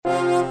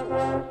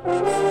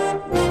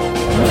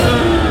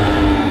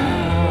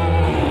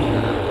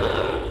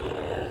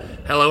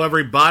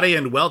everybody,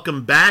 and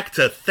welcome back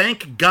to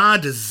Thank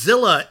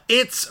Godzilla.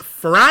 It's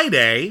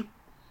Friday.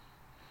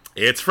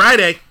 It's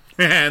Friday,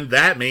 and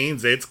that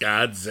means it's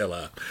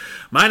Godzilla.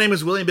 My name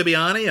is William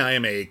Bibiani. I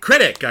am a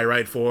critic. I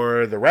write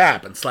for The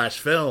Wrap and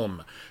Slash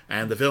Film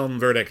and The Film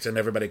Verdict, and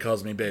everybody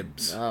calls me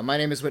Bibbs. My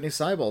name is Whitney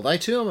Seibold. I,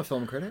 too, am a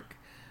film critic.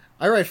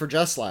 I write for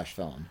Just Slash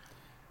Film,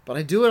 but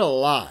I do it a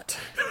lot.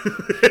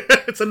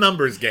 It's a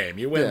numbers game.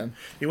 You win. Yeah.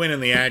 You win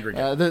in the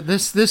aggregate.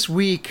 This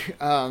week,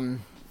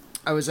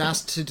 I was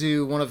asked to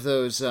do one of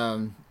those.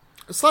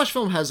 Slash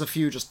Film has a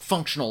few just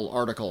functional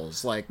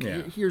articles, like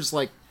here's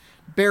like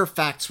bare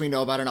facts we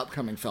know about an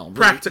upcoming film,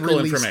 practical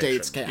release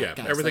information, dates,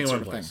 everything in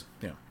one place.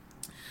 Yeah.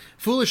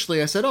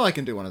 Foolishly, I said, "Oh, I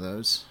can do one of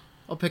those.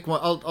 I'll pick one.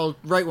 I'll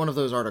write one of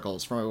those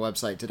articles from my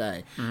website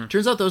today." Mm-hmm.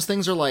 Turns out those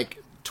things are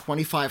like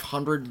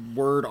 2,500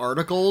 word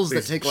articles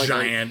that take like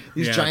giant,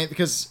 giant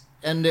because.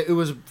 And it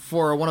was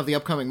for one of the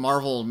upcoming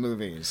Marvel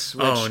movies.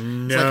 Which, oh,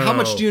 no. It's like, how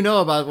much do you know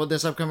about what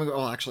this upcoming...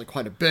 Oh, actually,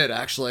 quite a bit,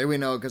 actually. We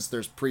know because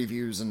there's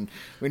previews, and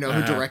we know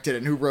who directed it,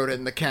 and who wrote it,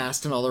 and the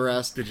cast, and all the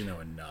rest. Did you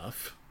know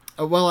enough?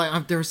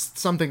 There's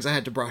some things I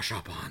had to brush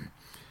up on.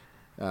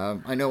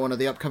 I know one of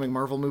the upcoming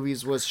Marvel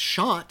movies was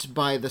shot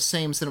by the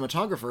same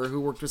cinematographer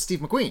who worked with Steve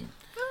McQueen.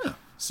 Oh.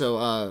 So,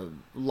 a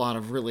lot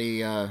of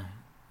really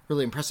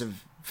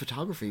impressive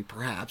photography,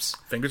 perhaps.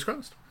 Fingers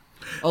crossed.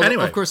 Although,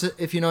 anyway. Of course,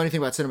 if you know anything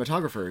about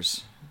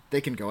cinematographers,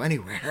 they can go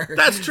anywhere.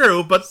 That's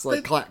true, but... It's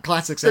like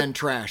classics and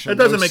trash. It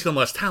doesn't make them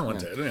less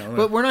talented. Yeah.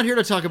 But we're not here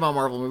to talk about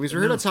Marvel movies.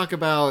 We're here to talk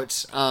about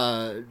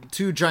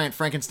two giant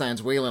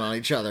Frankensteins wailing on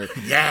each other.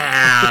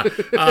 Yeah!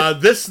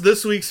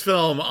 This week's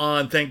film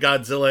on Thank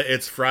Godzilla,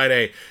 It's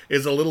Friday,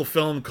 is a little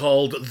film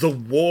called The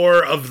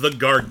War of the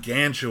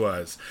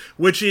Gargantuas,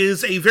 which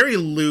is a very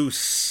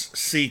loose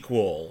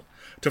sequel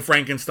to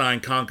Frankenstein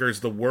Conquers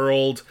the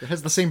World. It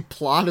has the same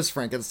plot as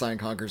Frankenstein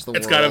Conquers the World.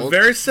 It's got a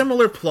very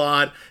similar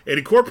plot. It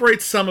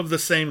incorporates some of the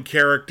same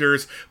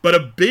characters, but a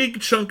big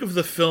chunk of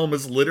the film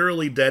is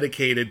literally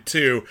dedicated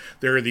to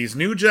there are these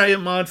new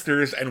giant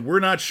monsters, and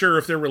we're not sure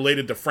if they're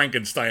related to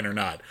Frankenstein or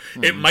not.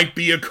 It might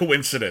be a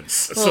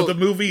coincidence. Well, so the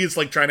movie is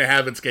like trying to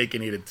have its cake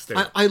and eat it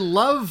too. I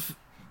love...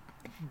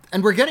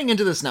 And we're getting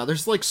into this now.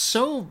 There's like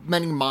so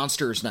many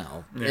monsters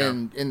now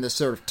in this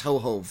sort of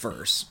Toho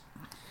verse.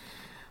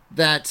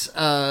 That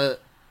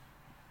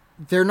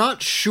they're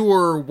not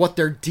sure what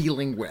they're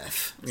dealing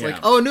with. It's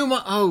like,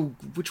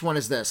 which one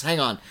is this?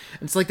 Hang on.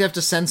 And it's like they have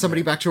to send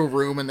somebody back to a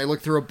room and they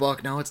look through a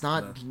book. No, it's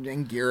not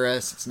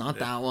Anguirus. It's not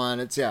that one.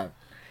 It's, Yeah.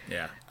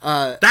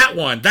 That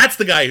one. That's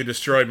the guy who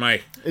destroyed my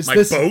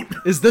boat.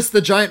 Is this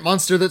the giant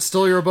monster that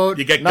stole your boat?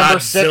 You get Number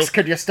Godzilla. 6,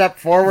 could you step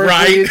forward,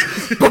 right?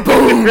 please?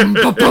 Ba-boom!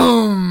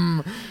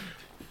 Ba-boom!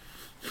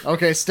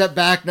 Okay, step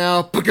back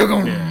now.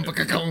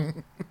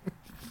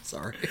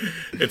 Sorry.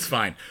 It's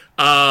fine.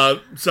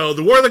 So,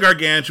 The War of the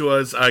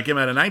Gargantuas came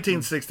out in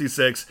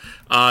 1966.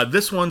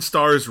 This one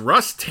stars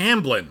Russ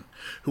Tamblyn,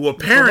 who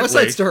apparently... From West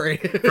Side Story.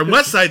 From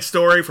West Side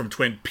Story, from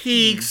Twin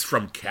Peaks,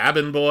 from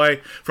Cabin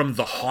Boy, from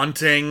The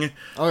Haunting.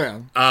 Oh,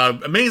 yeah.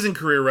 Amazing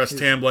career, Russ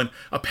Tamblyn.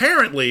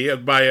 Apparently,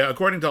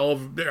 according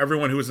to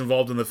everyone who was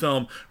involved in the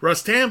film,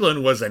 Russ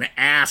Tamblyn was an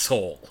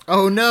asshole.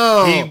 Oh,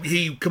 no.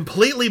 He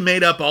completely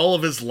made up all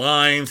of his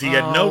lines. He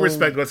had no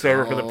respect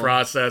whatsoever for the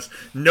process.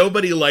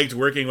 Nobody liked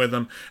working with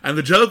him. And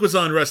the joke was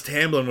on Russ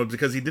Tamblyn was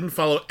because he didn't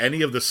follow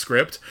any of the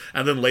script,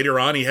 and then later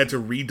on he had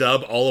to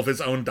redub all of his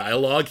own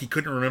dialogue. He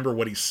couldn't remember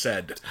what he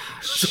said.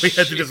 So he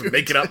had to just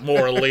make it up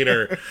more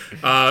later.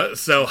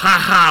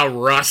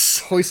 Russ.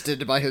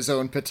 Hoisted by his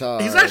own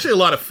petard. He's actually a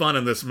lot of fun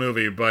in this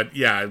movie, but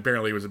yeah,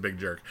 apparently he was a big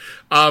jerk.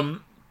 The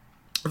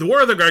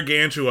War of the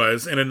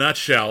Gargantuas, in a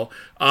nutshell,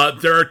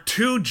 there are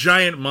two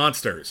giant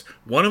monsters.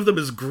 One of them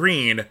is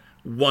green,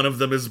 one of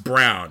them is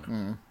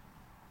brown.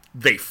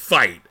 They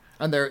fight.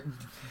 And they're...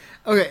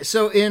 Okay,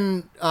 so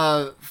in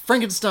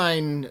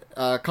Frankenstein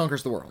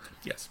Conquers the World.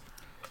 Yes.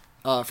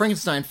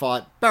 Frankenstein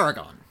fought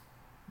Baragon.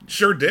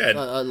 Sure did.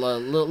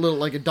 Little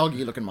like a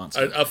doggy-looking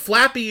monster. A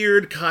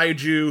flappy-eared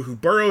kaiju who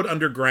burrowed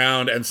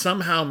underground and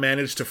somehow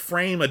managed to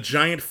frame a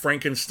giant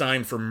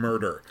Frankenstein for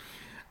murder.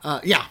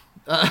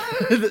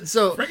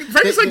 So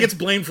Frankenstein gets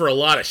blamed for a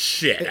lot of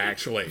shit,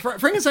 actually.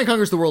 Frankenstein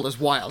Conquers the World is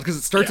wild, because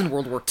it starts in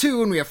World War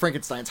II, and we have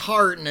Frankenstein's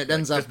heart, and it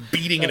ends up...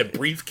 beating in a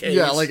briefcase.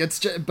 Yeah, like,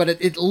 but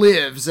it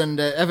lives, and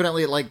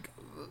evidently, like...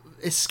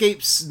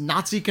 escapes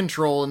Nazi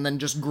control and then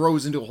just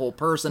grows into a whole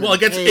person. Well,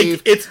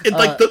 it's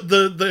like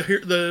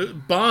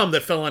the bomb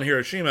that fell on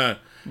Hiroshima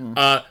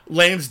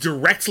lands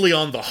directly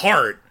on the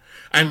heart,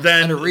 and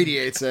then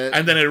irradiates it,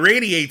 and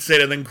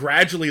then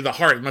gradually the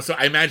heart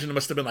I imagine it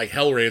must have been like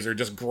Hellraiser,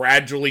 just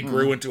gradually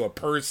grew into a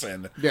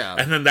person. Yeah,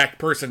 and then that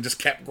person just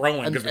kept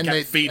growing because they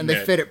kept feeding it. And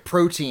they fed it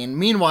protein.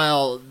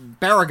 Meanwhile,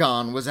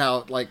 Baragon was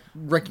out like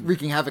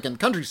wreaking havoc in the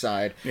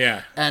countryside.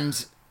 Yeah,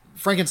 and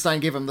Frankenstein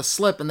gave him the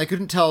slip, and they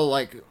couldn't tell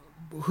like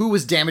who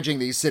was damaging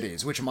these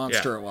cities, which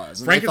monster it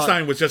was. And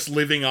Frankenstein was just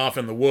living off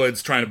in the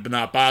woods trying to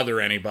not bother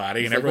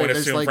anybody, and everyone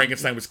assumed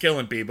Frankenstein was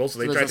killing people, so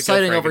they tried to kill Frankenstein.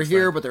 There's a sighting over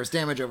here, but there's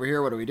damage over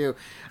here. What do we do?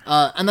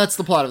 And that's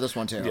the plot of this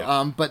one, too.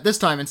 Yeah. But this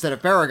time, instead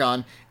of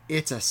Baragon,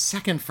 it's a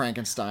second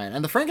Frankenstein.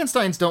 And the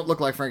Frankensteins don't look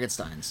like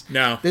Frankensteins.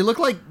 No. They look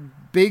like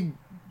big...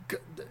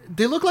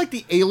 They look like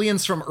the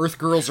aliens from Earth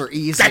Girls Are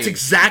Easy. That's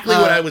exactly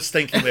what I was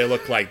thinking they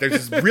look like. They're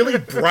just really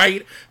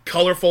bright,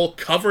 colorful,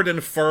 covered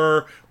in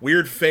fur,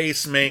 weird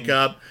face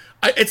makeup.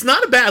 It's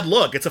not a bad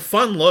look. It's a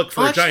fun look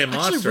for a giant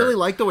monster. I actually really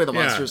like the way the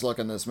monsters look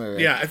in this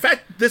movie. Yeah, in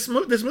fact, this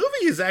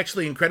movie is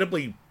actually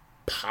incredibly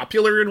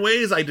popular in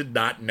ways I did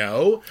not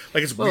know.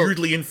 Like, it's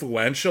weirdly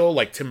influential.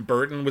 Like, Tim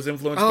Burton was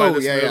influenced by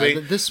this movie.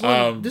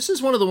 Yeah. This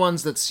is one of the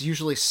ones that's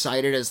usually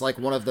cited as, like,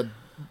 one of the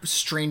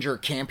stranger,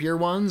 campier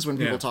ones when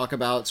people talk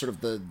about sort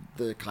of the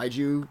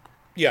kaiju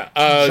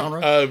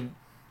genre.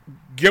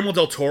 Guillermo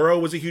del Toro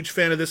was a huge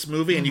fan of this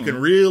movie, and you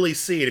can really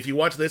see it. If you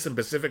watch this and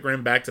Pacific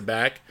Rim back to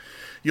back,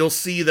 you'll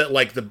see that,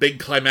 like, the big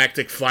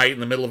climactic fight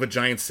in the middle of a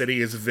giant city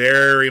is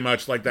very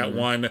much like that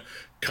one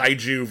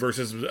kaiju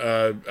versus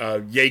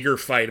Jaeger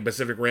fight in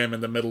Pacific Rim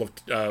in the middle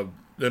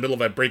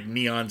of a big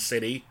neon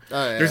city.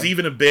 There's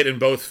even a bit in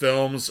both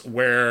films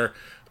where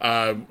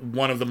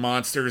one of the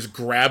monsters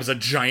grabs a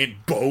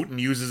giant boat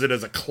and uses it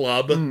as a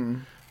club.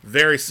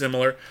 Very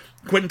similar.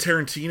 Quentin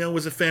Tarantino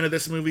was a fan of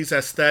this movie's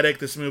aesthetic.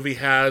 This movie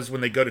has,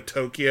 when they go to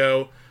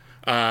Tokyo,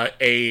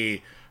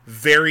 a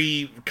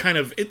very kind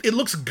of... It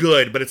looks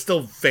good, but it's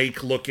still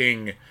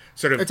fake-looking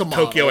sort of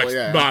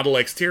Tokyo model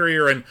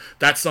exterior, and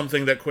that's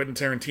something that Quentin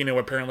Tarantino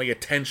apparently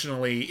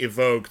intentionally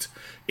evoked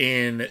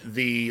in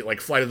the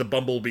Flight of the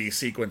Bumblebee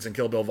sequence in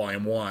Kill Bill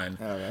Volume 1.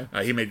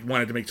 Okay. He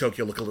wanted to make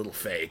Tokyo look a little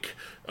fake.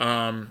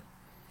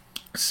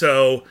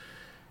 So,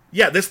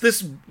 yeah,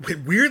 this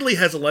weirdly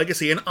has a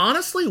legacy, and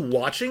honestly,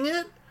 watching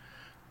it,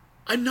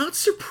 I'm not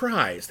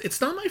surprised.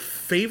 It's not my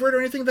favorite or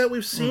anything that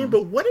we've seen,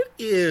 but what it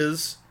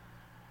is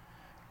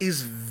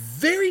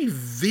very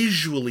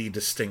visually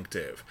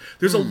distinctive.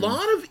 There's a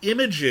lot of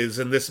images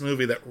in this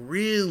movie that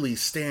really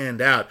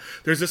stand out.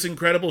 There's this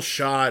incredible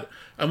shot,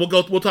 and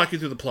we'll talk you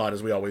through the plot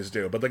as we always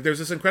do, but there's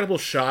this incredible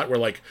shot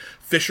where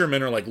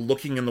fishermen are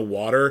looking in the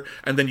water,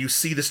 and then you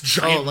see this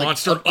giant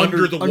monster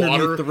under the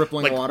water, the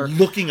rippling water,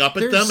 looking up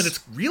at them, and it's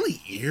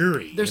really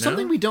eerie. There's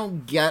something we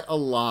don't get a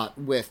lot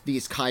with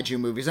these kaiju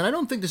movies, and I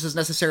don't think this is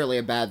necessarily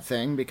a bad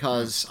thing,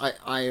 because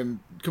I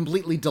am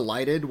completely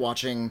delighted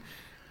watching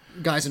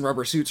guys in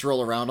rubber suits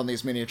roll around on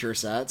these miniature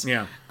sets.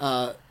 Yeah.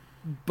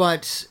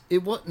 But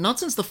not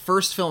since the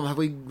first film have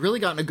we really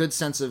gotten a good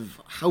sense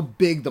of how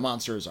big the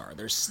monsters are.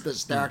 There's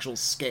their actual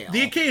scale.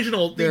 The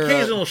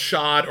occasional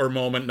shot or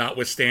moment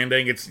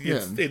notwithstanding,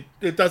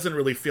 it doesn't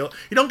really feel...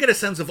 You don't get a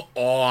sense of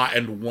awe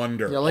and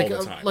wonder all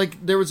the time.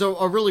 There was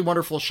a really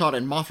wonderful shot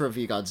in Mothra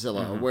v.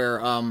 Godzilla where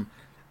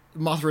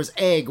Mothra's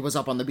egg was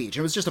up on the beach.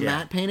 It was just a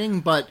matte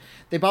painting, but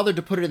they bothered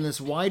to put it in this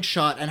wide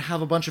shot and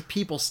have a bunch of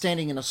people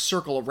standing in a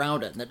circle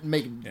around it, and that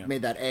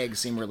made that egg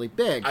seem really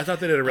big. I thought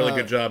they did a really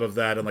good job of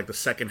that in the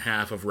second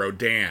half of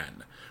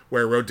Rodan,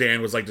 where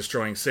Rodan was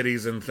destroying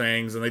cities and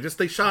things, and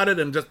they shot it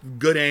in just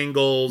good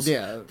angles,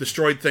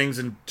 destroyed things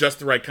in just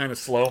the right kind of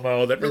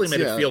slow-mo that really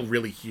made it feel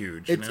really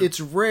huge. It's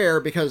rare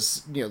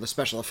because the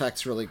special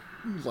effects really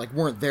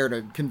weren't there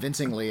to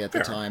convincingly at the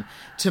time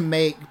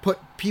to put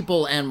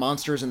people and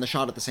monsters in the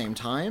shot at the same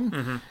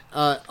time,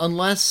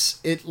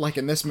 unless it, like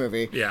in this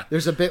movie,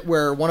 there's a bit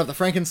where one of the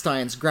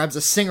Frankensteins grabs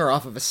a singer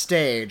off of a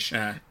stage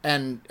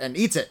and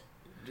eats it.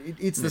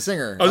 Eats the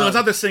singer. Oh no, it's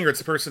not the singer. It's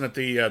the person at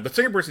the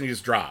singer person. He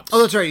just drops. Oh,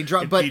 that's right. He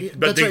drops, but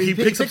he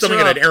picks up something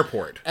at an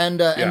airport.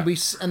 And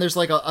there's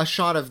a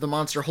shot of the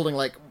monster holding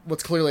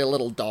what's clearly a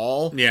little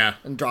doll. Yeah.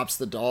 And drops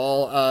the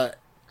doll.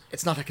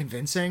 It's not that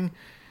convincing.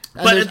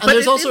 And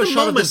there's also a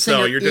shot of the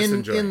singer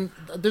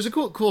there's a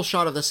cool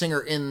shot of the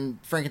singer in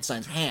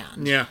Frankenstein's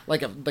hand. Yeah.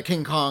 The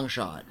King Kong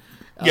shot.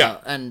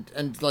 And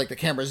the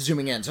camera's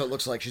zooming in, so it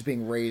looks like she's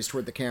being raised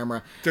toward the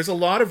camera. There's a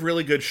lot of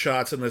really good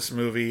shots in this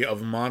movie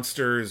of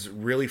monsters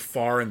really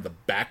far in the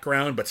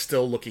background, but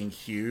still looking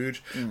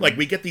huge.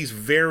 We get these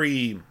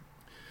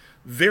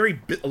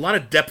a lot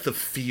of depth of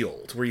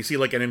field where you see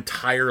an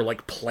entire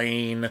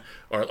plain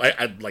or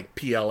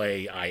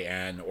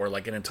PLAIN or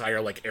an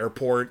entire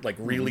airport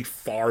really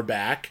far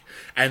back,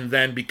 and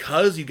then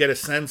because you get a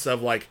sense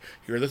of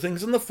here are the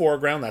things in the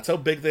foreground, that's how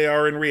big they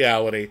are in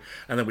reality,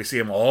 and then we see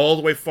them all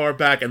the way far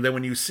back, and then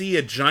when you see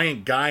a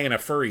giant guy in a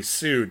furry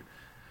suit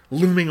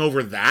looming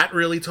over that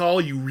really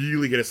tall, you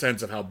really get a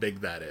sense of how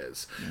big that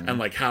is,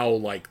 and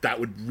how that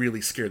would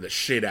really scare the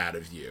shit out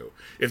of you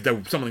if there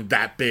was something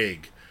that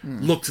big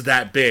looked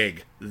that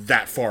big,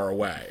 that far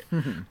away.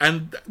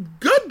 And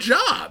good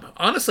job.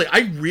 Honestly, I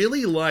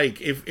really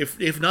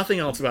if nothing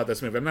else about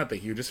this movie, I'm not the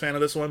hugest fan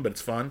of this one, but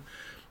it's fun.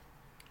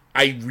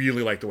 I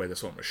really like the way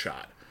this one was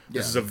shot.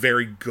 This is a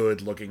very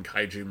good-looking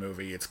kaiju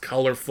movie. It's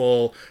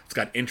colorful. It's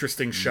got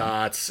interesting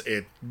shots.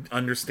 It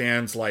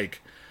understands,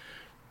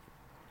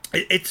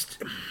 it's...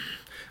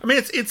 I mean,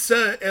 it's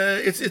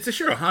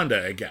Ishiro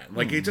Honda again.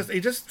 Like it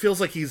just feels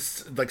like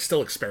he's like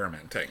still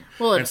experimenting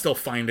and still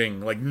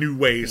finding like new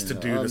ways to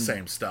do the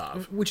same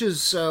stuff. Which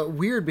is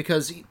weird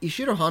because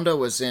Ishiro Honda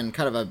was in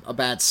kind of a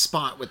bad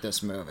spot with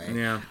this movie.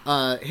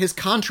 Yeah. His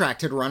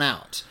contract had run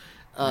out.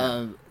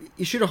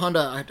 Ishiro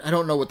Honda, I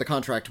don't know what the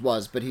contract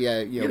was, but he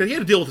had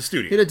a deal with the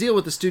studio. He had a deal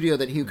with the studio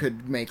that he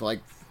could make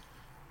like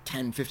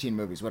 10, 15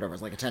 movies, whatever.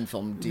 It's like a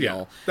 10-film deal.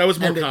 Yeah, that was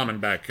more common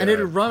back then. And it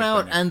had run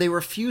out, and they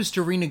refused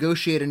to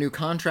renegotiate a new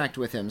contract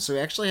with him, so he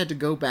actually had to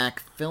go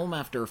back film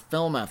after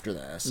film after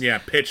this. Yeah,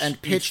 pitch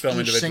each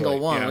single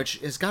one, which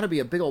has got to be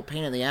a big old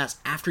pain in the ass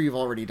after you've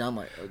already done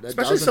like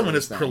especially someone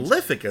as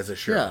prolific as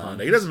Ishiro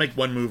Honda. He doesn't make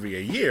one movie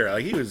a year.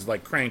 Like he was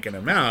like cranking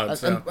them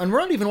out. And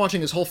we're not even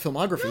watching his whole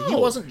filmography. No, he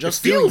wasn't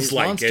just it doing feels these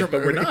like monster it,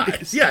 but we're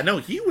not. Yeah, no,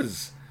 he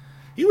was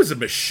a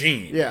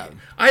machine. Yeah,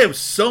 I have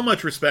so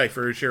much respect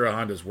for Ishiro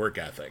Honda's work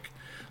ethic.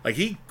 Like,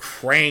 he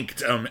cranked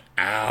them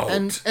out.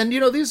 And you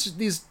know,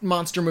 these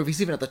monster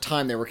movies, even at the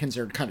time, they were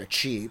considered kind of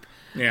cheap.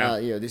 Yeah.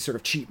 You know, these sort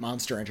of cheap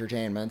monster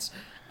entertainments.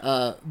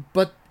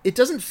 But it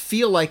doesn't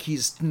feel like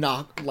he's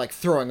not, like,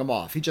 throwing them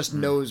off. He just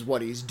knows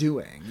what he's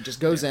doing. He just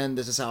goes in,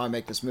 this is how I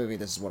make this movie,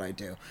 this is what I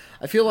do.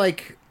 I feel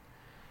like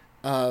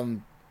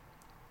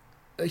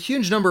a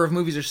huge number of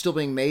movies are still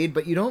being made,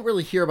 but you don't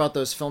really hear about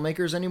those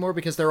filmmakers anymore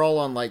because they're all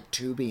on, like,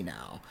 Tubi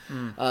now.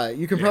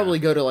 You can probably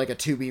go to, like, a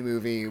Tubi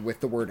movie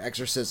with the word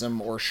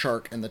exorcism or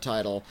shark in the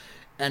title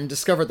and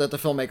discover that the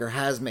filmmaker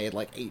has made,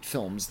 like, 8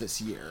 films this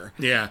year.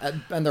 Yeah.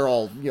 And they're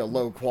all, you know,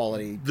 low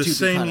quality The Tubi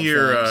same kind of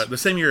year, films. the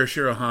same year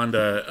Ishiro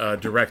Honda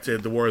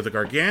directed The War of the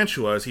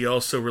Gargantuas, he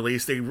also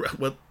released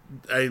not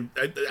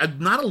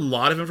a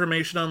lot of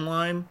information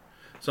online,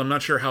 so I'm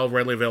not sure how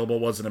readily available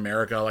it was in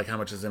America, like how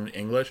much is in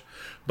English.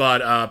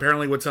 But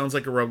apparently what sounds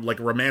like a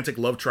romantic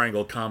love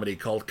triangle comedy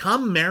called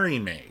Come Marry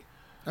Me.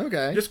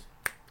 Okay. Just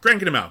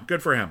cranking him out.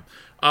 Good for him.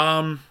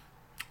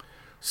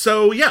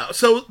 So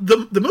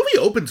the movie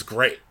opens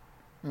great.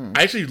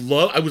 I actually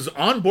I was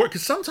on board,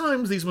 because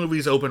sometimes these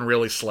movies open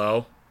really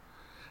slow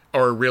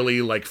or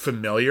really, like,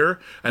 familiar.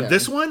 And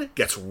this one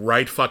gets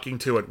right fucking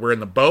to it. We're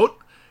in the boat.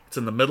 It's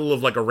in the middle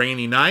of, like, a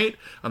rainy night,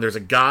 and there's a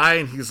guy,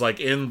 and he's,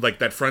 like, in, like,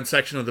 that front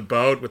section of the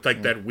boat with,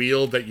 like, that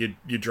wheel that you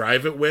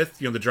drive it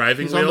with, you know, the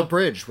driving wheel. He's on the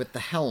bridge with the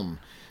helm.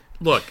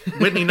 Look,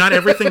 Whitney, not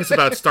everything's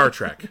about Star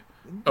Trek,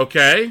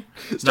 okay?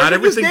 Not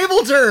everything.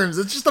 Naval terms.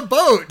 It's just a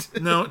boat.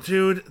 No,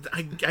 dude,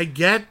 I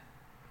get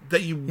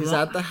that you. He's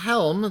at the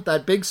helm.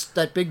 That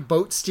big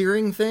boat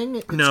steering thing.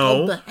 It's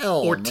called the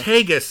helm.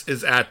 Ortegas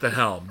is at the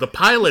helm. The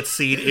pilot's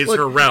seat is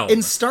her realm.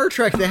 In Star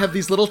Trek, they have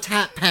these little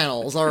tap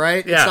panels. All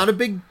right, yeah. It's not a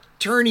big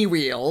turny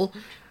wheel.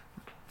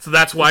 So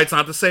that's why it's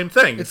not the same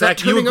thing. In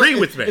fact, you agree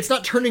with me. It's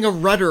not turning a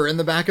rudder in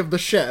the back of the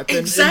ship.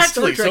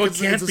 Exactly. In Star Trek,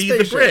 so it can't be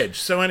the bridge.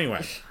 So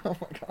anyway. Oh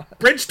my god.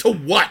 Bridge to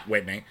what,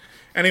 Whitney?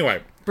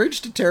 Anyway. Bridge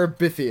to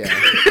Terabithia.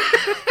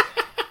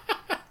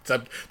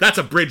 That's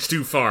a bridge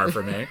too far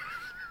for me.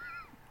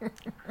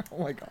 Oh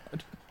my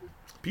god.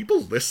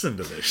 People listen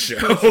to this show.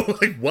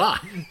 Like, why?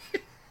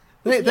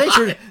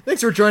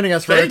 Thanks for joining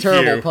us for our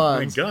terrible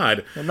puns. Oh my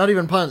god. And not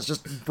even puns,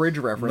 just bridge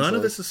references. None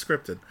of this is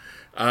scripted.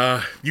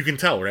 You can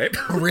tell, right?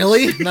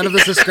 Really? None of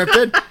this is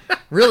scripted?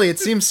 Really? It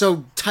seems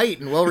so tight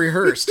and well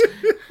rehearsed.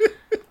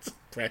 It's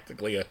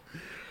practically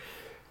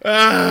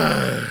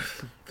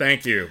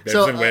thank you, Debs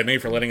and Whitney,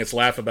 for letting us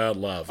laugh about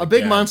love. A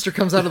big monster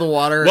comes out of the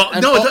water,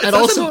 and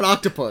also an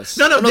octopus.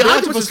 No, the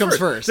octopus comes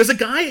first. There's a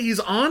guy, he's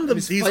on the...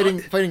 He's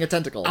fighting a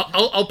tentacle.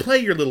 I'll play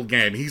your little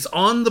game. He's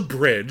on the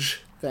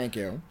bridge. Thank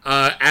you.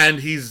 And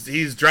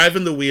he's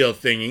driving the wheel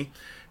thingy,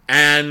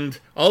 and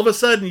all of a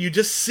sudden you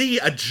just see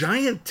a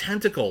giant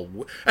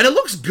tentacle, and it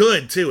looks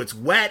good too. It's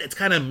wet. It's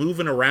kind of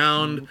moving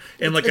around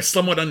in like a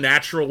somewhat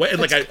unnatural way.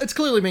 It's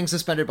clearly being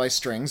suspended by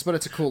strings, but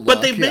it's a cool look.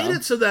 But they made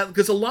it so that,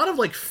 because a lot of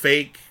like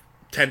fake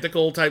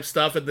tentacle type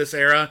stuff in this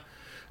era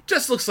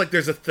just looks like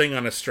there's a thing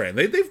on a string.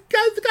 They've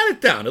got it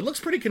down. It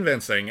looks pretty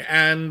convincing,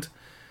 and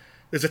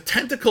there's a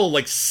tentacle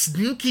like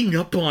sneaking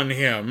up on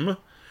him.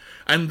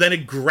 And then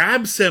it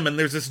grabs him, and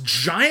there's this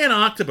giant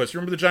octopus.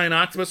 Remember the giant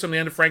octopus from the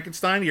end of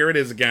Frankenstein? Here it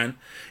is again.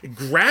 It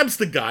grabs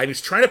the guy, and he's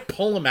trying to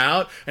pull him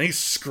out, and he's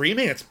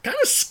screaming. It's kind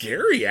of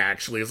scary,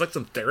 actually. It's like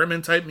some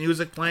theremin-type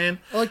music playing.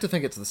 I like to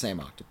think it's the same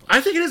octopus.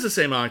 I think it is the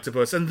same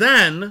octopus. And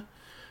then,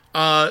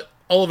 all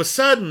of a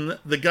sudden,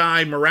 the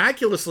guy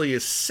miraculously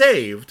is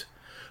saved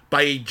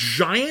by a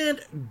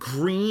giant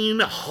green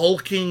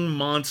hulking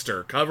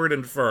monster covered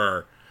in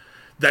fur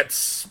that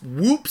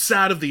swoops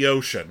out of the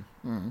ocean.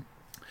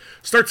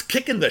 Starts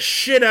kicking the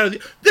shit out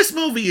of this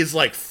movie is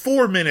like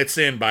 4 minutes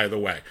in, by the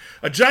way.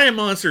 A giant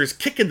monster is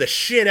kicking the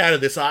shit out of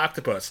this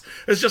octopus.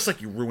 It's just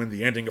like, you ruined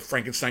the ending of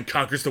Frankenstein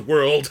Conquers the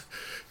World.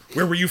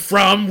 Where were you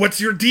from?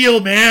 What's your deal,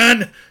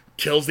 man?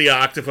 Kills the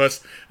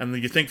octopus. And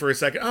then you think for a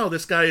second, oh,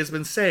 this guy has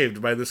been saved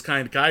by this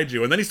kind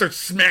kaiju. And then he starts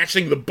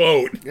smashing the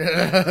boat.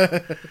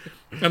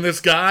 And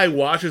this guy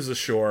washes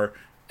ashore,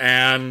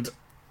 and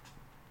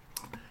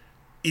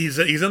he's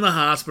in the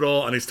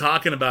hospital, and he's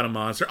talking about a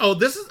monster. Oh,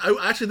 this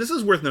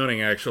is worth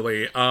noting,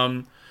 actually.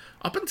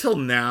 Up until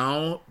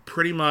now,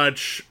 pretty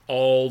much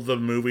all the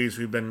movies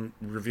we've been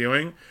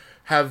reviewing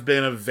have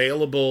been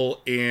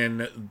available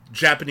in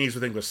Japanese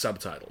with English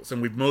subtitles,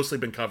 and we've mostly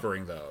been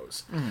covering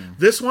those.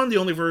 This one, the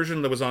only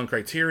version that was on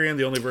Criterion,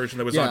 the only version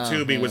that was on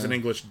Tubi was an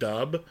English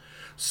dub.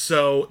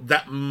 So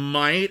that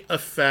might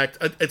affect...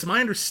 It's my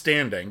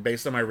understanding,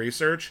 based on my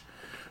research,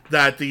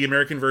 that the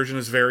American version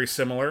is very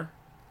similar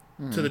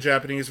to the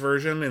Japanese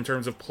version in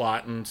terms of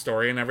plot and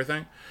story and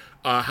everything.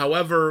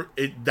 However,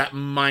 that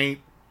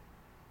might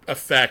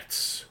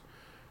affect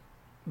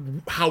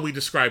how we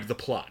describe the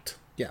plot.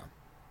 Yeah.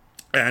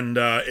 And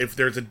if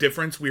there's a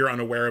difference, we are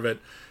unaware of it.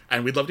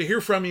 And we'd love to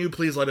hear from you.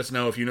 Please let us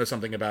know if you know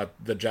something about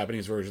the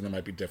Japanese version that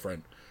might be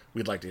different.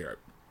 We'd like to hear it.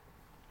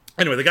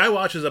 Anyway, the guy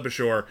washes up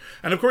ashore,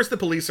 and of course the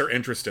police are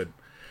interested.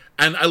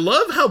 And I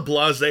love how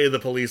blasé the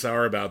police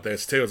are about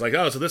this, too. It's like,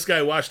 oh, so this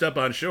guy washed up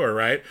on shore,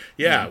 right?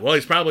 Yeah, well,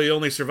 he's probably the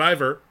only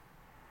survivor.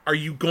 Are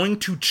you going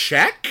to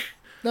check?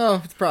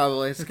 No, it's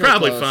probably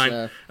probably close, fine.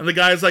 yeah. And the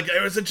guy's like,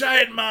 it was a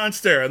giant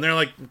monster. And they're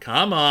like,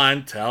 come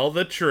on, tell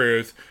the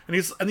truth. And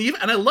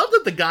I love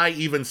that the guy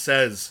even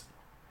says,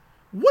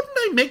 wouldn't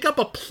I make up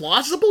a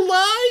plausible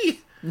lie?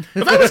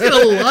 If I was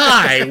gonna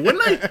lie,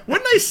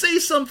 wouldn't I say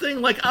something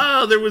like,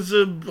 there was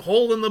a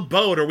hole in the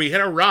boat, or we hit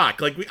a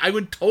rock? Like, I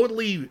would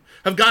totally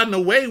have gotten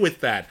away with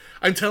that.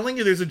 I'm telling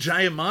you, there's a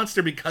giant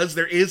monster because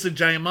there is a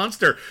giant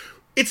monster.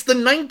 It's the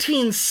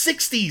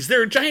 1960s.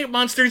 There are giant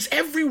monsters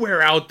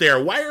everywhere out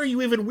there. Why are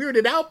you even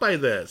weirded out by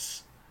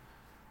this?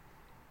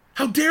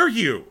 How dare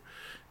you?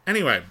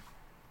 Anyway,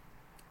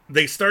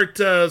 they start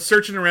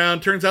searching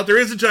around. Turns out there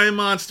is a giant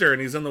monster,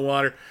 and he's in the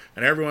water.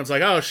 And everyone's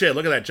like, oh, shit,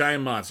 look at that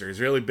giant monster. He's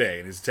really big,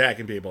 and he's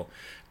attacking people.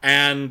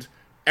 And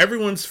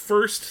everyone's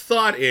first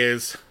thought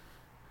is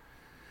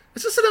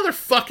this another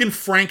fucking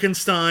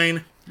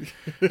Frankenstein?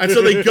 And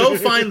so they go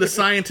find the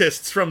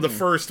scientists from the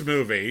first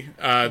movie.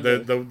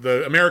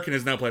 The American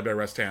is now played by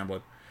Russ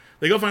Tamblyn.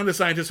 They go find the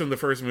scientists from the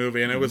first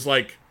movie, and it was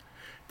like,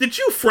 did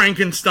you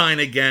Frankenstein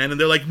again? And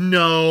they're like,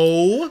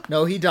 no.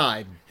 No, he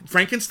died.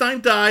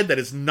 Frankenstein died. That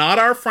is not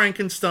our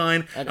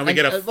Frankenstein. And we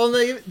get a... Well,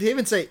 they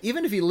even say,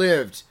 even if he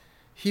lived,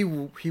 he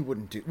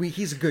wouldn't do...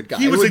 He's a good guy.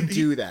 He wouldn't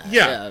do that.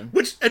 Yeah.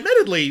 Which,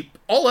 admittedly,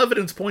 all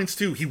evidence points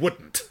to he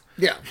wouldn't.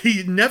 Yeah.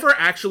 He never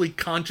actually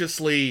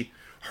consciously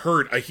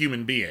hurt a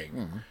human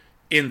being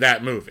in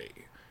that movie.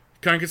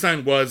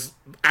 Frankenstein was,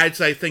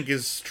 as I think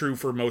is true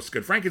for most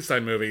good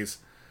Frankenstein movies,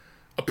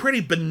 a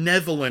pretty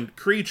benevolent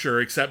creature,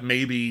 except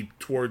maybe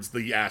towards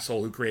the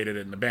asshole who created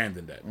it and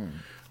abandoned it.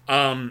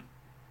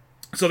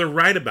 So they're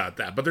right about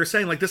that, but they're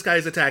saying, like, this guy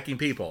is attacking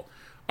people.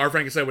 Our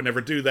Frankenstein would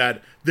never do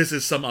that. This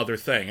is some other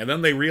thing. And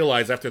then they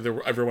realize after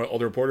all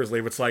the reporters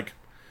leave, it's like,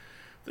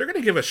 they're going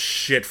to give us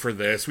shit for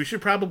this. We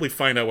should probably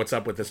find out what's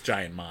up with this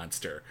giant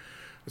monster.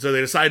 So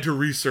they decide to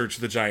research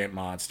the giant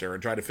monster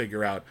and try to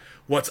figure out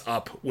what's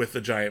up with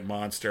the giant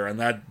monster. And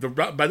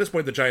by this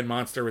point, the giant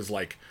monster is,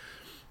 like,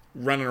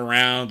 running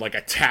around, like,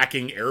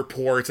 attacking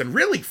airports and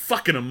really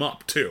fucking them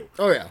up, too.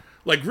 Oh, yeah.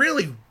 Like,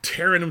 really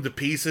tearing him to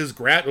pieces.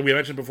 We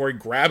mentioned before, he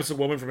grabs a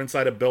woman from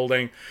inside a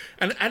building.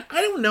 And I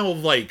don't know,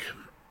 like...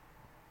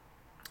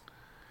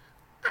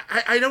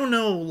 I don't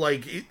know,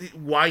 like,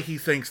 why he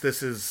thinks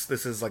this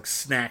is like,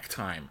 snack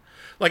time.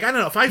 Like, I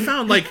don't know, if I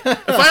found, like...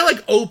 if I,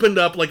 like, opened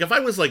up... Like, if I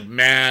was, like,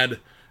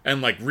 mad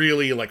and, like,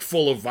 really, like,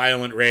 full of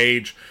violent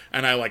rage,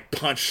 and I, like,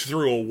 punched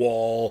through a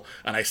wall,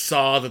 and I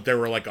saw that there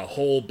were, like, a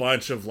whole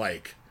bunch of,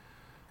 like...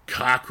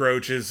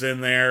 cockroaches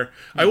in there,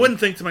 I wouldn't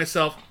think to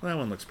myself, that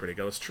one looks pretty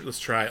good, let's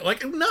try it.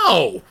 Like,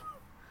 no!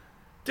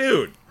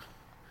 Dude,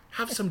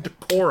 have some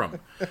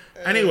decorum.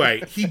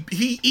 Anyway,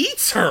 he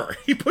eats her.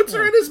 He puts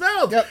her in his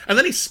mouth. Yep. And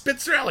then he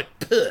spits her out like,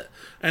 puh.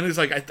 And he's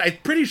like, I'm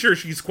pretty sure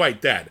she's quite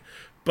dead.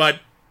 But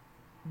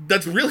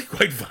that's really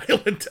quite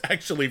violent,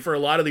 actually, for a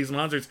lot of these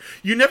monsters.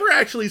 You never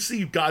actually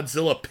see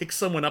Godzilla pick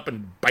someone up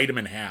and bite him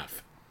in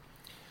half.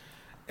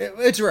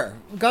 It's rare.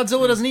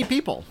 Godzilla doesn't eat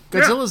people.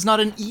 Godzilla's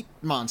not an eat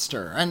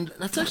monster. And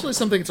that's actually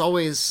something that's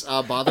always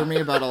bothered me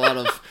about a lot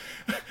of...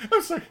 I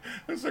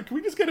was like, can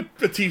we just get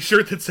a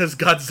t-shirt that says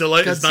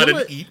Godzilla is not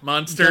an eat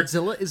monster?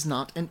 Godzilla is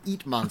not an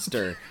eat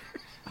monster.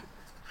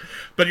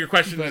 But your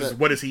question is,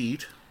 what does he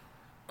eat?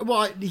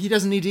 Well, he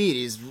doesn't need to eat.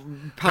 He's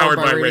powered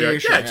by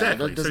radiation. Yeah,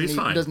 exactly. So he's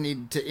fine. Doesn't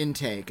need to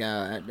intake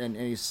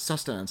any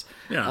sustenance.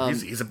 Yeah,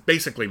 he's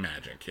basically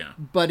magic, yeah.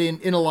 But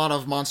in a lot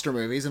of monster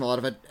movies, in a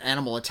lot of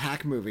animal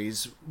attack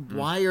movies,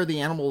 why are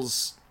the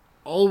animals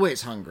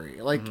always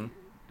hungry? Like,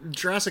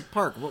 Jurassic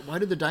Park, why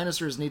do the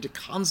dinosaurs need to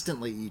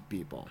constantly eat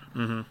people?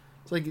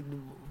 It's like,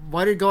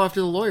 why did it go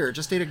after the lawyer? It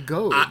just ate a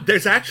goat.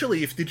 There's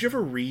actually, did you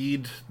ever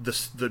read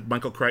the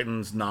Michael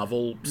Crichton's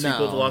novel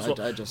sequel to Lost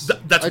World? I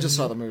just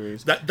saw the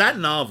movies. That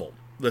novel,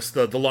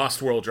 the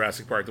Lost World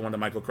Jurassic Park, the one that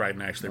Michael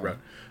Crichton actually wrote,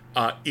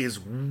 is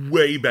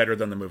way better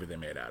than the movie they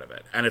made out of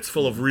it, and it's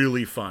full of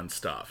really fun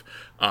stuff.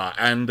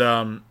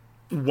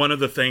 One of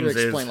the things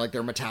they explain, like,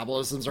 their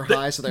metabolisms are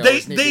high, so they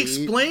always need to eat. They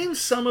explain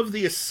some of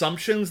the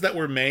assumptions that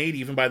were made,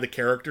 even by the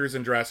characters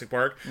in Jurassic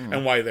Park,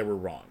 and why they were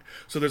wrong.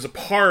 So there's a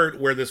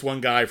part where this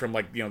one guy from,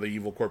 like, the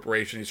evil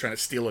corporation, he's trying to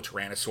steal a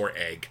Tyrannosaur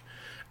egg.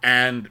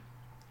 And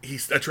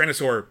a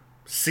Tyrannosaur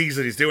sees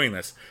that he's doing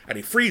this, and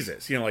he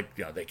freezes.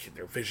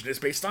 Their vision is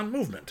based on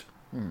movement.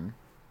 And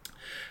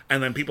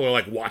then people are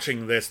like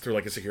watching this through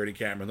like a security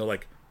camera, and they're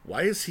like,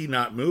 why is he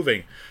not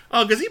moving?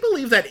 Oh, because he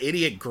believed that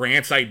idiot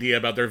Grant's idea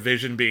about their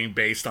vision being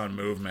based on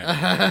movement.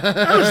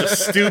 That was the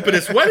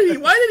stupidest. Why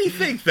did he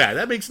think that?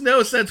 That makes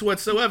no sense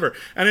whatsoever.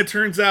 And it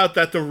turns out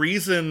that the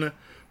reason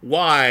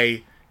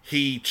why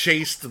he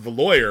chased the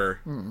lawyer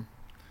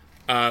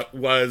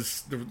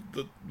was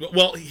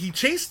he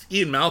chased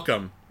Ian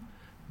Malcolm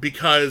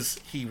because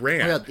he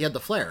ran. Oh, he had the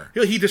flare.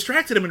 He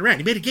distracted him and ran.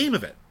 He made a game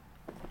of it.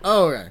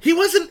 Oh, okay. He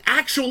wasn't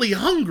actually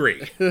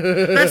hungry.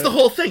 That's the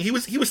whole thing. He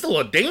was still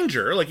a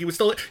danger. Like,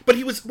 but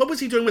what was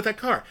he doing with that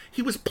car?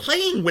 He was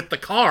playing with the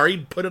car.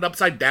 He'd put it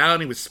upside down.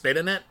 He was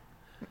spinning it.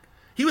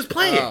 He was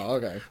playing. Oh,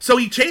 okay. So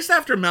he chased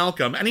after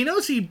Malcolm, and he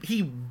knows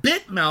he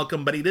bit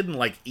Malcolm, but he didn't,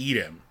 like, eat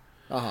him.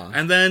 Uh-huh.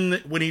 And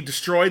then when he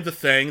destroyed the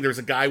thing, there's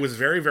a guy who was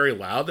very, very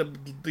loud.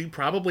 He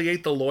probably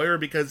ate the lawyer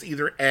because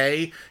either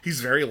A, he's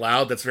very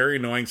loud, that's very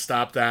annoying,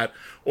 stop that,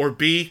 or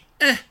B,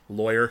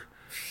 lawyer.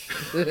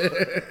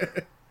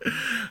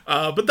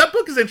 But that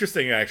book is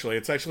interesting, actually.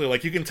 It's actually,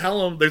 like, you can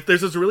tell them...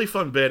 There's this really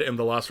fun bit in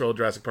The Lost World of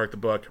Jurassic Park, the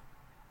book,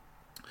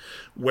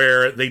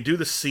 where they do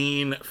the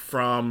scene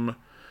from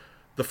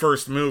the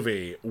first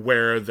movie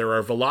where there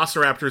are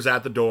velociraptors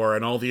at the door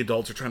and all the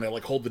adults are trying to,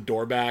 like, hold the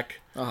door back.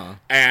 Uh-huh.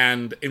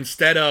 And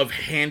instead of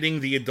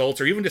handing the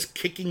adults or even just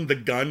kicking the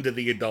gun to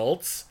the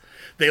adults,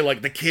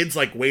 the kids,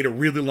 like, wait a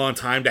really long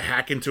time to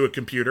hack into a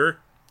computer.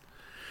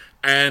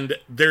 And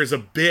there's a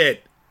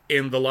bit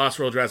in The Lost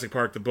World of Jurassic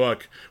Park, the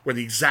book, where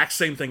the exact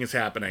same thing is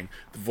happening.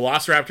 The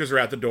velociraptors are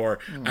at the door,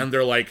 and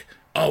they're like,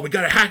 oh, we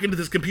gotta hack into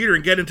this computer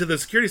and get into the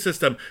security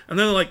system. And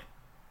then they're like,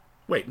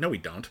 wait, no we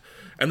don't.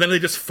 And then they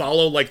just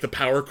follow, like, the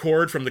power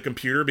cord from the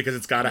computer because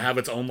it's gotta have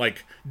its own,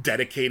 like,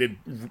 dedicated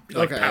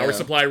power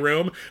supply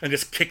room, and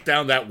just kick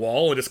down that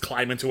wall and just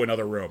climb into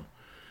another room.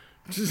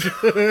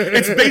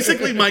 It's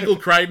basically Michael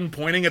Crichton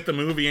pointing at the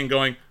movie and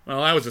going,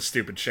 well, that was a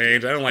stupid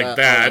change. I don't like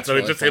that. So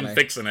really it's just funny. Him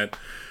fixing it.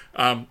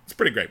 It's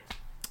pretty great.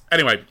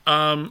 Anyway,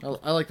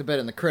 I like the bit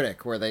in The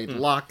Critic where they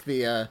lock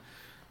the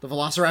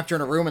Velociraptor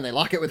in a room and they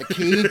lock it with a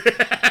key.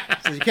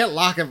 So you can't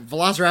lock a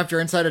Velociraptor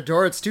inside a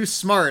door; it's too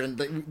smart. And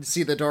we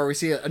see the door, we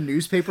see a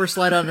newspaper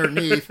slide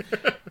underneath.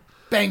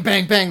 Bang,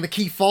 bang, bang! The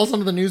key falls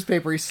onto the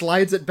newspaper. He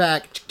slides it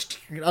back,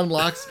 it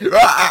unlocks.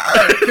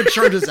 It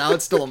charges out.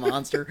 It's still a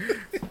monster.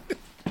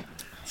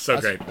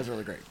 Great. That's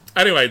really great.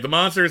 Anyway, the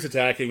monster is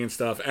attacking and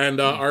stuff, and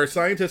our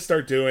scientists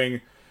start doing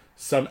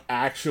some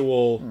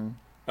actual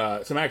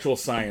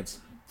science.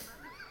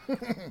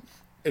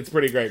 It's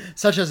pretty great.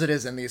 Such as it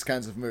is in these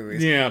kinds of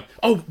movies. Yeah.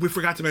 Oh, we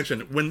forgot to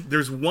mention, when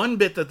there's one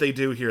bit that they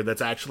do here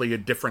that's actually a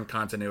different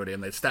continuity,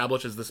 and it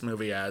establishes this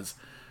movie as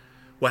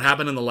what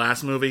happened in the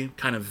last movie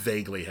kind of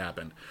vaguely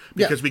happened.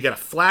 Because we get a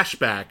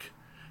flashback.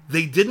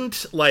 They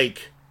didn't,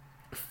 like,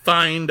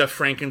 find a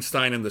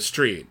Frankenstein in the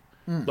street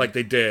like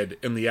they did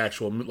in the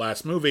actual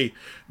last movie.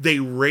 They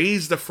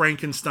raised a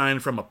Frankenstein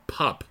from a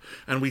pup,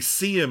 and we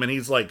see him, and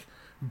he's, like,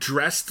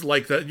 dressed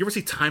like you ever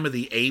see Time of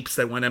the Apes,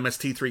 that one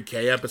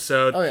MST3K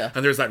episode? Oh, yeah.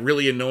 And there's that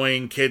really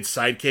annoying kid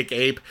sidekick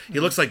ape. He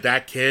looks like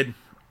that kid.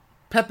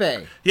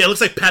 Pepe. Yeah, it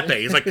looks like Pepe.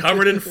 He's, like,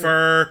 covered in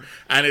fur,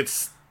 and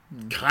it's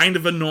kind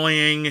of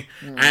annoying,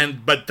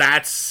 but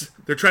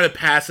they're trying to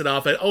pass it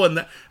off at,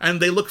 and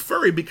they look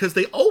furry because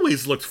they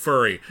always looked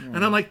furry.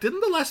 And I'm like,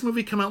 didn't the last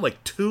movie come out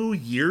like 2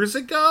 years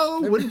ago?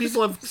 Wouldn't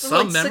people have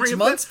some like memory 6 of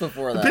months it?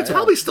 before that. It's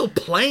probably still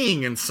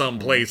playing in some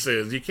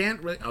places. You can't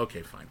really...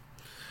 Okay, fine.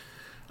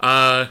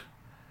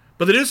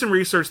 But they do some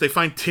research. They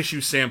find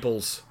tissue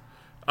samples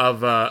of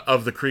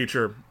the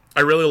creature.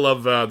 I really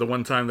love the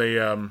one time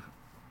they're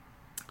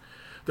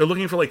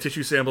looking for, like,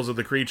 tissue samples of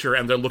the creature,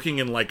 and they're looking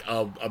in, like,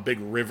 a big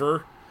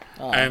river.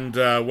 Oh. And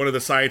one of the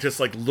scientists,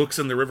 like, looks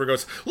in the river,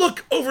 goes,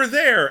 look over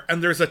there,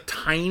 and there's a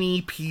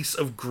tiny piece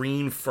of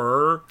green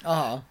fur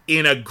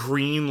in a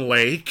green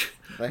lake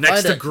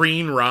next to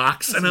green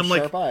rocks, and I'm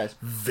like, eyes.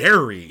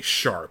 Very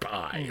sharp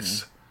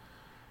eyes.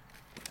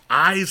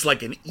 Eyes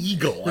like an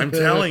eagle, I'm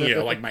telling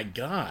you. Like, my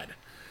God.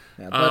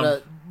 Yeah,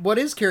 but what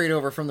is carried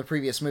over from the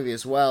previous movie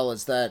as well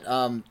is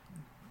that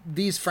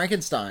these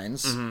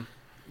Frankensteins,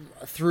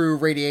 through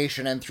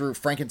radiation and through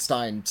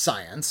Frankenstein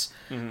science,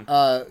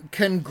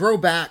 can grow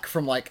back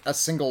from, like, a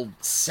single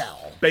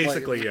cell.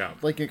 Basically, yeah.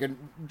 Like, you can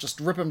just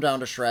rip them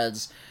down to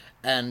shreds,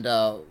 and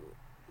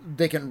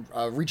they can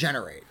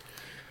regenerate.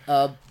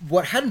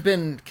 What hadn't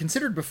been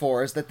considered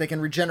before is that they can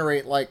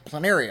regenerate, like,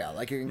 planaria.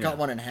 Like, you can cut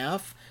one in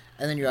half,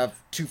 and then you have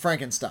 2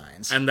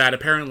 Frankensteins. And that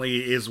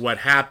apparently is what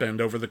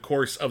happened over the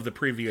course of the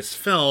previous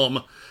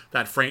film.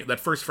 That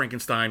first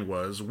Frankenstein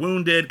was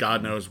wounded.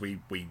 God knows we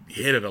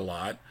hit it a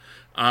lot.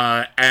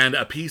 And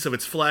a piece of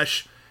its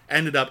flesh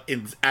ended up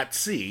at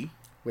sea.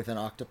 With an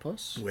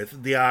octopus?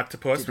 With the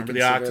octopus. Remember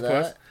the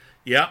octopus? That?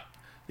 Yep.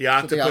 The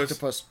octopus. So the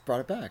octopus brought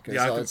it back.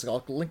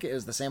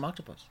 It's the same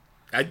octopus.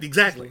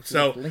 Exactly.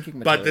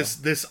 But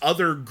this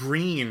other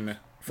green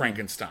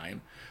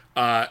Frankenstein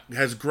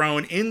has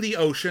grown in the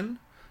ocean,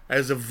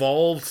 has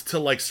evolved to,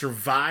 like,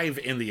 survive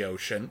in the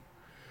ocean,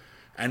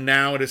 and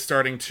now it is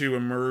starting to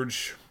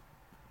emerge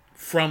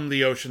from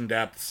the ocean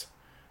depths.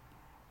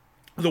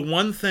 The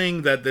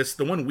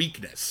one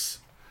weakness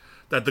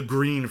that the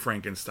green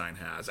Frankenstein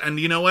has. And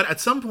you know what? At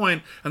some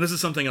point, and this is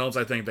something else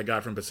I think they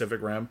got from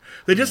Pacific Rim,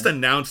 they just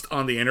announced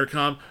on the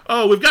intercom,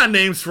 oh, we've got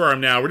names for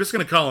him now. We're just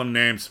going to call them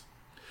names.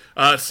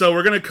 So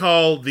we're going to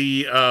call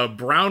the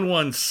brown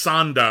one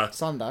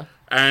Sanda.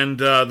 And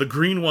the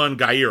green one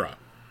Gaira.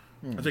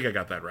 I think I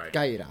got that right.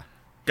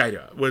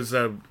 Gaira was...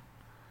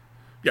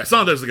 yeah,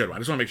 Sanda is the good one. I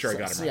just want to make sure I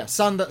got it right. Yeah,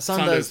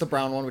 Sanda is the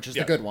brown one, which is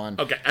the good one.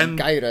 Okay, and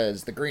Gaira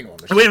is the green one.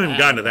 We haven't even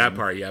gotten to that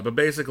part yet, but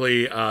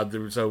basically,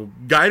 so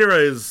Gaira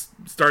is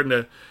starting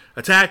to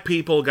attack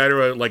people.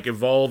 Gaira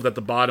evolved at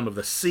the bottom of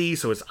the sea,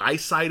 so his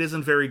eyesight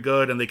isn't very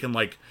good, and they can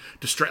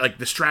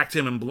distract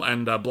him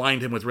and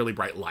blind him with really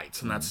bright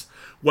lights, and that's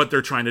what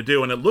they're trying to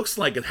do. And it looks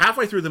like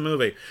halfway through the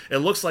movie, it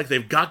looks like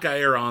they've got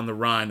Gaira on the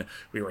run.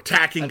 We were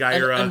attacking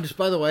Gaira, and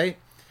by the way,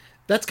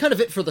 that's kind of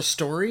it for the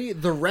story.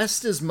 The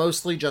rest is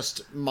mostly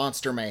just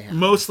monster mayhem.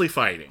 Mostly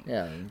fighting.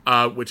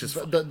 Yeah. Which is...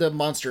 The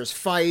monsters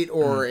fight,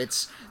 or I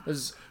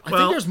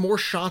think there's more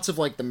shots of,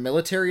 the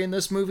military in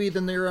this movie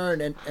than there are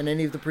in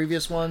any of the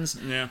previous ones.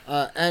 Yeah.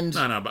 And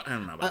I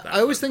don't know about that.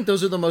 I always think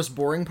those are the most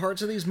boring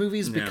parts of these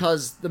movies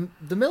because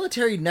the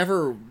military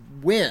never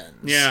wins.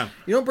 Yeah.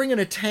 You don't bring in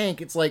a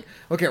tank. It's like,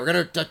 okay, we're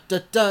gonna It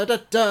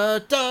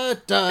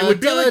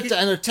would be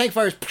and the tank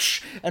fires,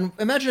 and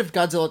imagine if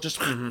Godzilla just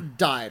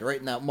died right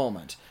in that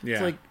moment.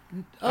 Yeah.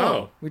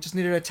 It's we just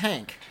needed a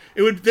tank.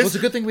 It's a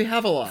good thing we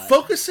have a lot.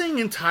 Focusing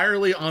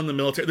entirely on the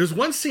military. There's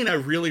one scene I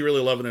really,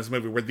 really love in this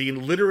movie where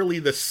literally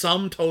the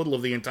sum total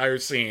of the entire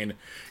scene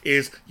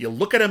is you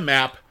look at a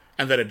map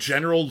and then a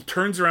general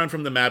turns around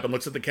from the map and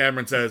looks at the camera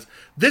and says,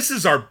 "This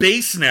is our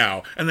base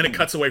now," and then it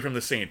cuts away from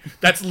the scene.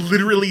 That's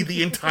literally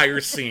the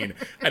entire scene,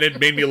 and it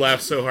made me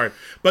laugh so hard.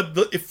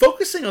 But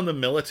focusing on the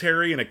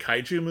military in a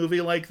kaiju movie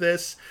like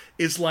this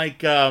is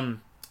like...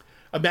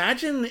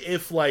 imagine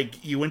if,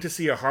 you went to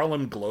see a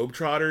Harlem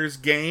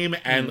Globetrotters game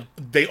and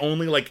they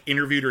only,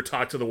 interviewed or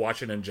talked to the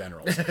Washington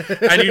Generals.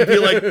 And you'd be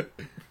like,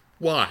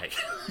 why?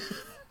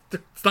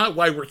 It's not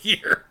why we're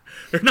here.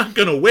 They're not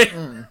going to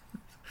win.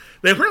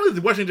 Apparently,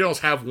 the Washington Generals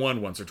have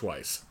won once or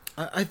twice.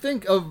 I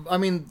think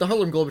the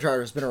Harlem Globetrotters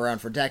has been around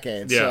for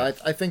decades, so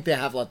I think they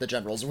have let the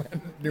Generals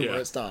win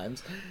numerous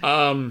times.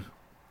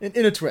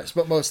 In a twist,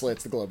 but mostly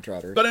it's the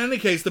Globetrotters. But in any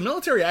case, the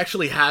military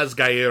actually has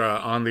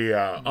Gaira on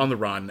the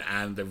run,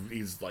 and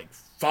he's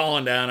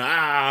falling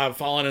down,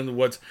 falling in the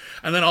woods,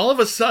 and then all of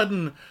a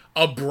sudden,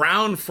 a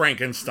brown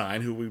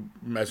Frankenstein, who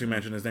as we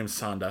mentioned, his name's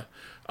Sanda,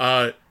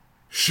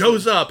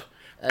 shows up,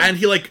 and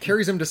he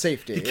carries him to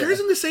safety. He carries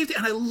him to safety,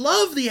 and I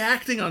love the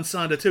acting on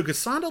Sanda too,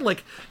 because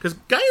because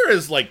Gaira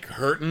is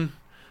hurting.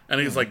 And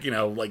he's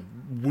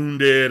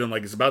wounded and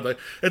it's about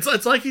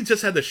it's like he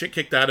just had the shit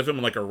kicked out of him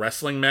in a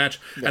wrestling match,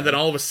 and then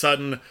all of a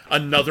sudden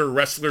another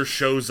wrestler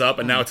shows up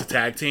and now it's a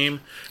tag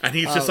team, and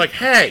he's just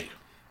hey.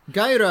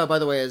 Gaira, by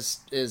the way,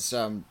 is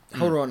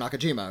Hiro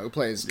Nakajima, who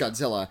plays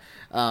Godzilla.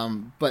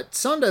 But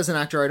Sanda is an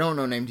actor I don't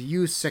know named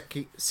Yu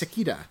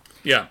Sekida.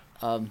 Yeah.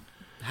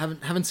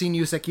 Haven't seen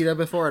Yu Sekida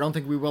before. I don't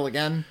think we will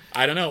again.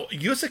 I don't know.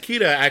 Yu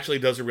Sekida actually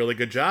does a really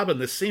good job in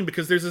this scene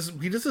because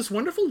he does this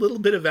wonderful little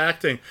bit of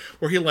acting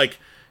where he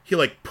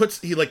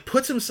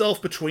puts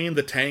himself between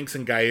the tanks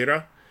and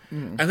Gaira,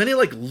 and then he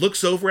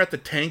looks over at the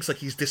tanks like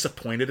he's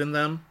disappointed in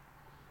them.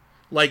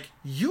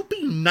 You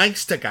be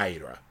nice to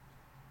Gaira.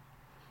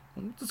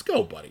 Let's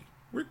go, buddy.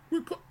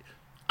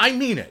 I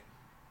mean it.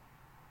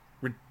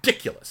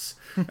 Ridiculous.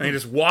 And he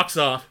just walks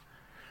off,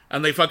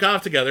 and they fuck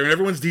off together, and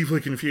everyone's deeply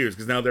confused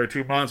because now there are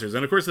two monsters.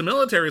 And of course, the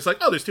military is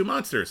oh, there's two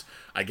monsters.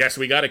 I guess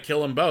we got to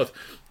kill them both.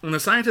 And the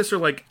scientists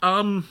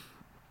are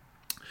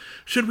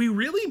should we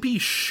really be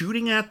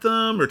shooting at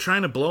them or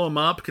trying to blow them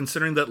up,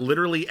 considering that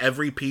literally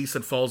every piece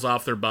that falls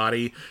off their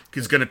body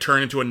is going to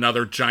turn into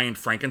another giant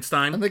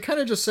Frankenstein? And they kind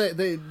of just say,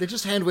 they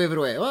just hand wave it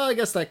away. Well, I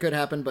guess that could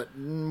happen, but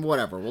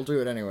whatever, we'll do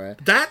it anyway.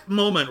 That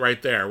moment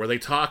right there, where they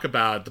talk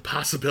about the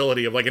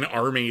possibility of an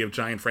army of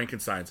giant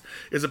Frankensteins,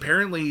 is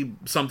apparently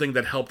something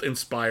that helped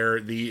inspire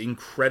the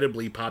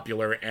incredibly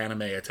popular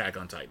anime Attack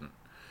on Titan.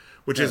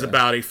 Which is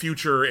about a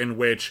future in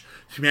which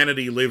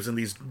humanity lives in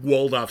these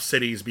walled-off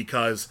cities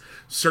because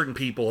certain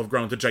people have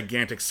grown to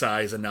gigantic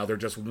size and now they're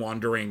just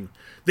wandering.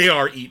 They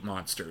are eat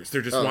monsters.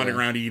 They're just wandering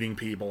around eating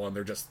people, and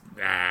they're just,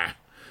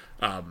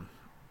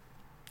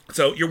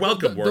 So you're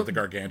welcome, War of the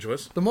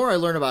Gargantuas. The more I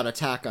learn about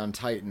Attack on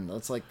Titan,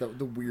 that's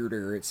the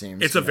weirder it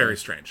seems. It's a very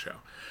strange show.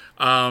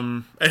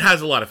 It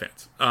has a lot of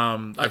fans.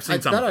 I've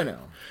seen some. That I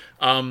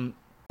know.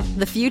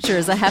 The future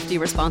is a hefty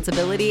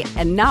responsibility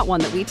and not one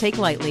that we take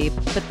lightly,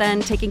 but then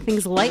taking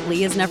things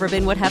lightly has never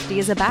been what Hefty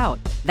is about.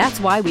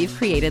 That's why we've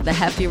created the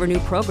Hefty Renew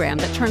program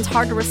that turns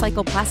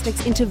hard-to-recycle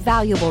plastics into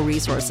valuable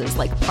resources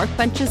like park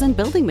benches and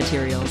building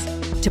materials.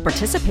 To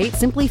participate,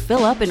 simply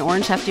fill up an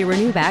orange Hefty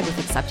Renew bag with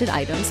accepted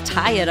items,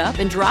 tie it up,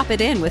 and drop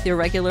it in with your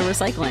regular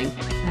recycling.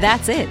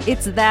 That's it.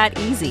 It's that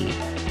easy.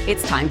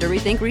 It's time to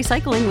rethink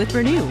recycling with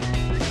Renew.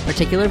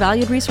 Particular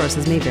valued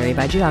resources may vary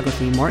by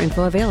geography. More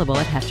info available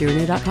at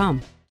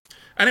heftyrenew.com.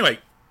 Anyway,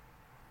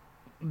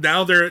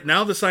 now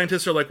the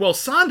scientists are like, well,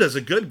 Sanda's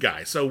a good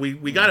guy, so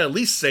we got to at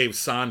least save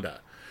Sanda.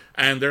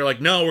 And they're like,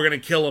 no, we're going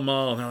to kill them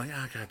all. And they're like,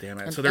 oh, God damn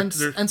it. So and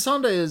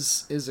Sanda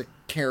is a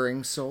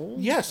caring soul.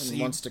 Yes. And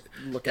wants to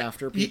look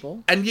after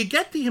people. And you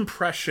get the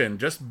impression,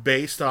 just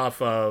based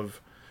off of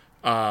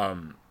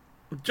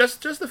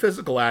just the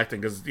physical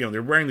acting, because,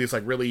 they're wearing these,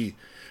 like, really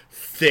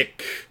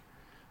thick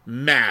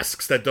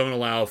masks that don't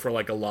allow for,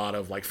 like, a lot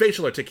of, like,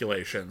 facial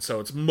articulation. So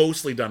it's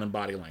mostly done in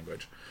body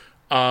language.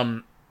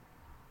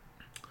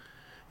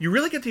 You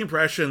really get the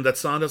impression that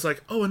Sanda's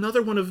like, oh,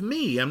 another one of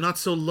me. I'm not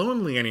so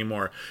lonely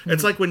anymore. Mm-hmm.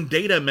 It's like when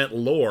Data met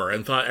Lore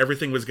and thought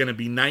everything was going to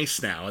be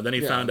nice now. And then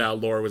he found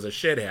out Lore was a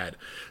shithead.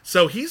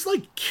 So he's,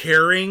 like,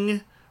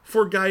 caring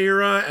for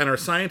Gaira, and our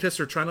scientists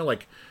are trying to,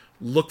 like,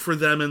 look for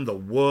them in the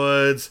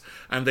woods,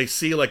 and they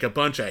see, like, a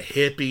bunch of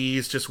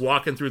hippies just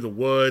walking through the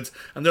woods,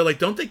 and they're like,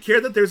 don't they care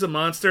that there's a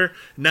monster?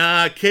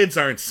 Nah, kids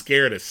aren't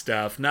scared of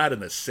stuff, not in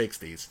the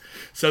 60s.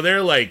 So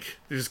they're like,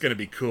 they're just gonna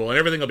be cool, and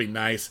everything will be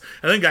nice.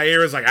 And then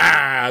Gaira's like,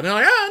 and they're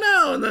like, oh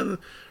no, and then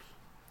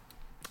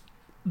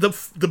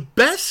the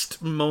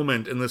best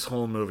moment in this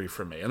whole movie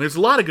for me, and there's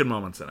a lot of good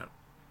moments in it,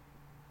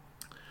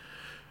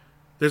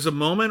 there's a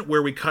moment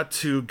where we cut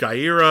to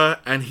Gaira,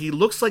 and he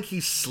looks like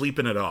he's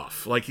sleeping it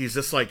off. Like, he's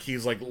just like,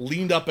 he's like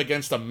leaned up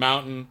against a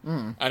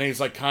mountain, and he's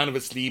like kind of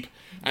asleep.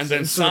 And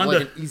then Sanda,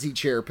 like an easy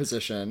chair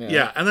position.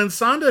 Yeah, and then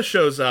Sanda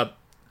shows up,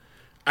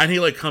 and he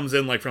like comes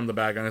in like from the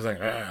back, and he's like,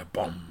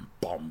 bum,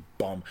 bum,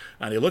 bum.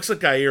 And he looks at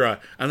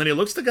Gaira, and then he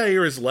looks to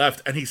Gaira's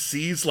left, and he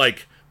sees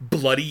like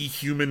bloody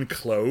human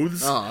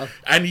clothes,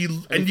 and he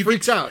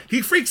freaks out.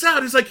 He freaks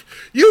out. He's like,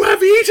 "You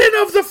have eaten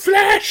of the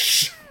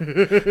flesh.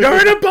 You're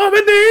an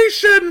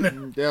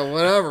abomination." Yeah,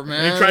 whatever,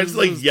 man. And he tries to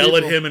like yell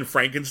at him in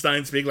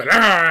Frankenstein speak, like,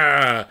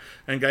 "Ah!"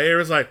 And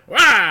Gaira's like, "Wah!"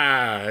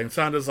 And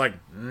Sanda's like,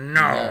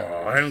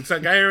 "No." And so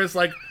Gaira's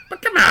like,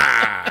 "But come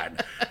on."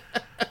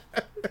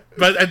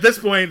 But at this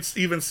point,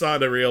 even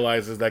Sanda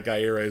realizes that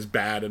Gaira is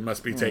bad and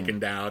must be taken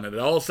down, and it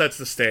all sets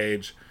the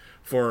stage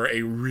for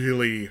a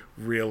really,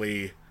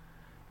 really,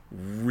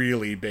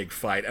 really big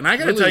fight. And I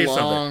gotta tell you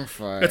something.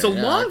 Fight. It's a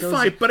long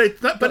fight, but I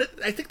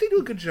think they do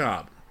a good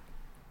job.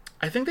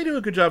 I think they do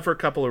a good job for a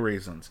couple of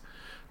reasons.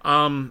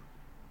 One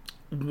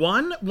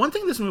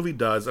thing this movie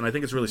does, and I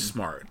think it's really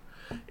smart,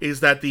 is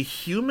that the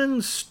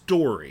human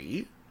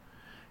story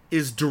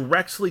is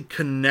directly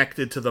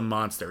connected to the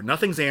monster.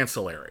 Nothing's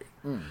ancillary.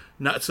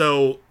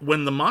 So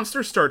when the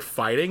monsters start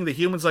fighting, the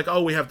humans like,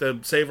 oh, we have to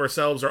save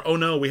ourselves, or oh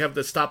no, we have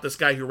to stop this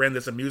guy who ran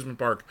this amusement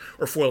park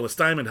or foil this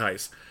diamond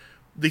heist.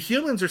 The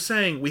humans are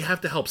saying, we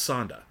have to help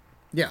Sanda.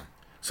 Yeah.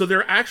 So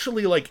they're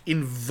actually, like,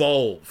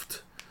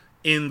 involved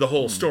in the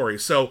whole story.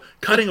 So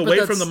cutting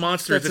away from the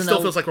monsters, it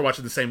still feels like we're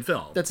watching the same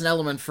film. That's an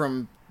element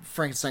from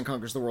Frankenstein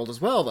Conquers the World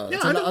as well, though. Yeah,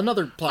 it's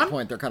another plot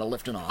point they're kind of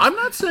lifting off. I'm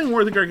not saying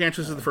War of the Gargantuas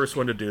is the first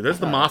one to do this.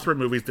 The Mothra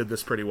movies did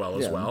this pretty well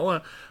as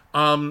well.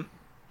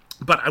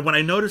 But when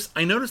I noticed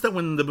that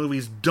when the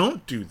movies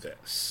don't do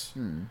this,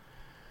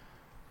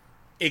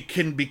 it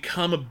can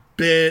become a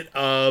bit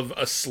of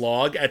a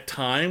slog at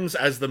times,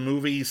 as the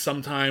movie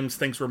sometimes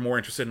thinks we're more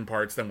interested in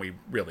parts than we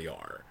really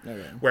are.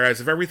 Okay.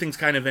 Whereas if everything's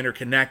kind of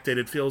interconnected,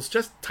 it feels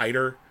just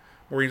tighter,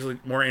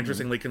 more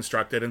interestingly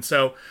constructed. And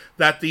so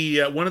that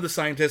the one of the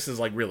scientists is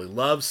like really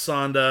loves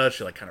Sanda.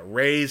 She like kind of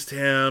raised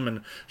him,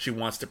 and she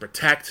wants to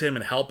protect him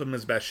and help him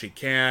as best she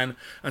can.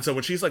 And so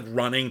when she's like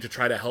running to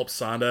try to help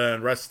Sanda,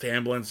 and Russ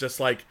Tamblin's just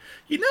like,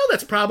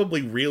 that's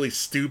probably really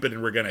stupid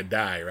and we're gonna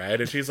die, right?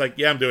 And she's like,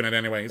 yeah, I'm doing it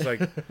anyway. He's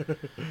like,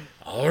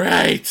 all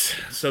right.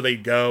 So they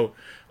go.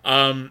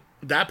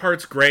 That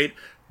part's great.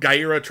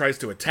 Gaira tries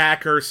to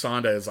attack her.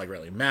 Sanda is like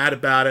really mad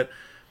about it.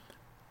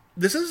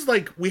 This is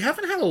like, we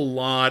haven't had a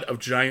lot of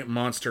giant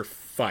monster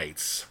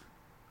fights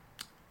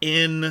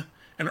in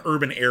an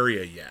urban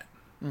area yet.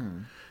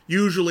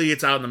 Usually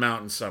it's out in the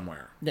mountains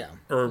somewhere. Yeah.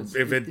 Or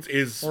if it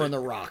is... Or in the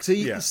rocks.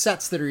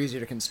 Sets that are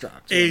easier to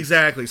construct.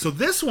 Exactly. So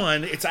this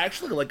one, it's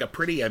actually like a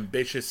pretty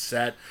ambitious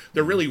set.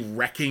 They're really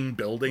wrecking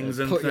buildings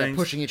and things. Yeah,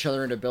 pushing each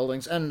other into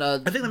buildings. And I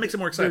think that makes it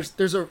more exciting.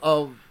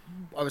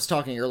 I was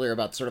talking earlier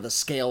about sort of the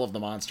scale of the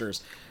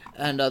monsters.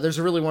 And there's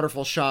a really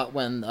wonderful shot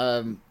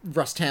when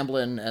Russ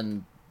Tamblyn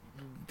and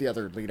the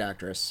other lead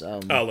actress...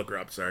 I'll look her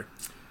up, sorry.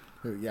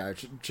 I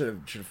should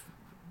have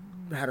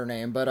had her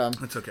name, but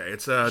it's okay.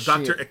 It's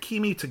Dr.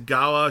 Akemi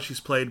Tagawa. She's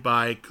played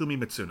by Kumi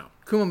Mitsuno.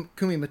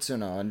 Kumi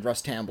Mitsuno and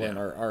Russ Tamblyn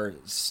are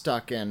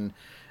stuck in.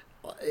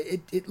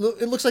 It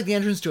looks like the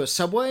entrance to a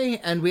subway,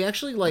 and we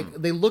actually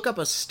they look up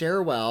a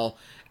stairwell,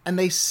 and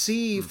they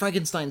see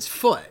Frankenstein's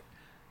foot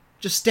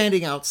just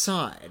standing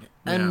outside,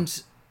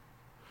 and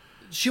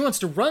she wants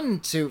to run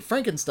to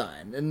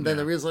Frankenstein, and then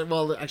they realize,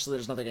 well, actually,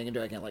 there's nothing I can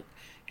do. I can't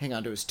hang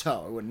on to his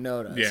toe. I wouldn't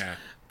notice. Yeah.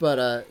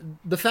 But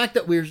the fact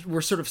that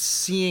we're sort of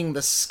seeing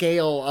the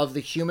scale of the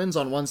humans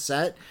on one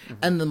set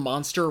and the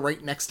monster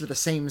right next to the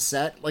same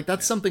set,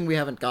 that's something we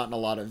haven't gotten a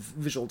lot of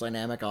visual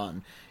dynamic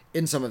on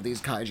in some of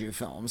these kaiju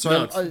films.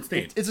 So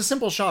it's a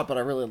simple shot, but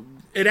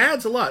it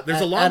adds a lot.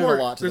 There's a lot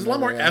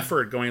more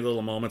effort going into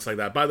little moments like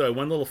that. By the way,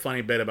 one little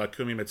funny bit about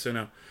Kumi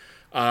Mitsuno.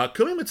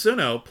 Kumi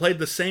Mitsuno played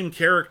the same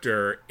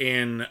character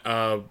in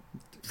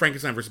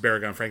Frankenstein vs.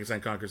 Baragon,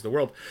 Frankenstein Conquers the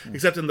World,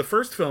 except in the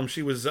first film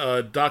she was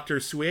Dr.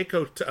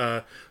 Sueko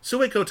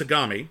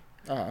Tagami,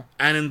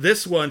 and in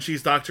this one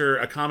she's Dr.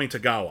 Akami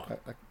Tagawa.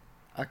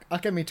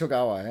 Akemi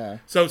Togawa, yeah.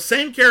 So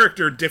same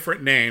character,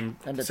 different name,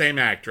 same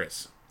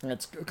actress. And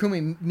it's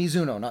Kumi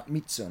Mizuno, not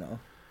Mitsuno.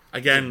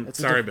 Again, it's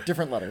sorry, but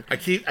different letter. I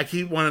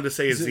keep wanting to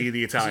say Z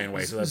the Italian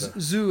way. So that's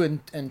Zu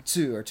and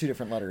Tu are two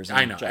different letters. In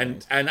I know,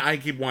 Japanese. and I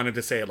keep wanting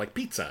to say it like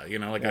pizza. You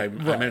know, like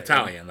I'm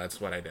Italian. That's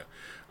what I do.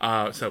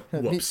 So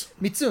whoops.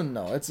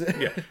 Mitsuno. It's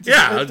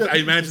I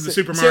imagine the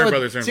Super Mario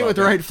Brothers are involved. See, with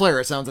the right flair,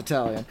 it sounds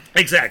Italian.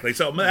 Exactly.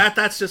 So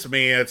that's just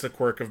me. It's a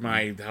quirk of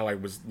how I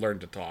was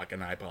learned to talk,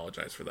 and I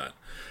apologize for that.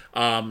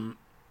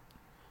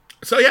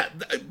 So yeah.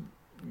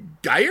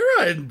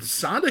 Gaira and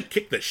Sonda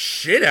kick the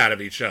shit out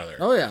of each other.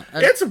 Oh, yeah.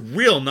 It's a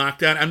real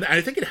knockdown. And I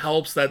think it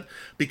helps that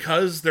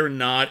because they're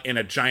not in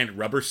a giant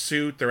rubber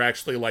suit, they're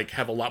actually,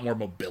 have a lot more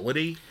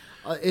mobility.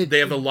 They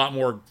have a lot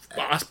more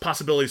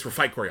possibilities for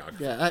fight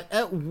choreography. Yeah,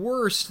 at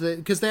worst,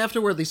 because they have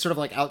to wear these sort of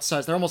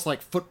outsized, they're almost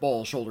like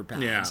football shoulder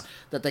pads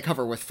that they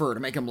cover with fur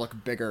to make them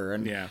look bigger.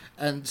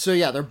 And so,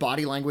 their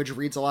body language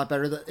reads a lot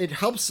better. It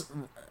helps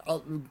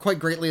quite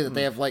greatly that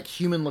they have,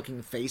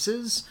 human-looking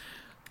faces.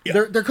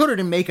 Yeah. They're coated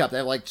in makeup. They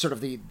have sort of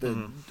the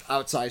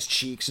outsized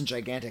cheeks and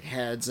gigantic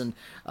heads and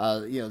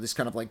these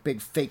kind of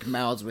big fake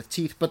mouths with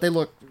teeth, but they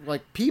look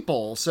like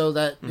people, so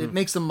that it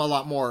makes them a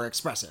lot more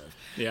expressive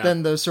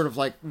than those sort of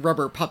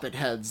rubber puppet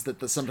heads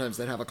that sometimes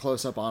they'd have a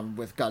close up on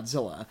with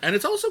Godzilla. And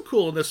it's also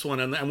cool in this one,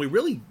 and they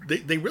really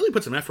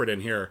put some effort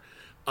in here.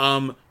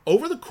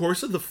 Over the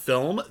course of the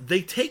film,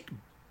 they take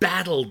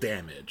battle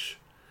damage.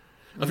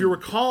 If you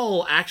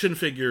recall, action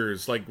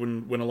figures,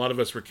 when a lot of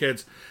us were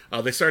kids,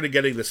 they started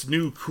getting this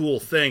new cool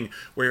thing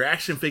where your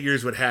action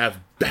figures would have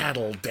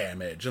battle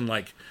damage. And,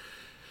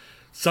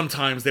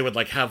 sometimes they would,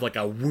 have,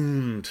 a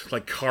wound,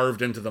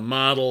 carved into the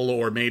model.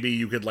 Or maybe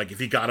you could, if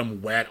you got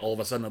them wet, all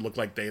of a sudden it looked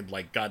like they'd,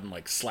 gotten,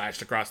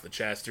 slashed across the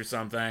chest or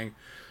something.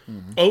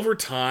 Mm-hmm. Over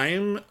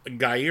time,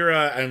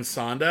 Gaira and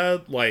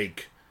Sonda,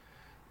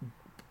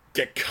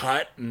 get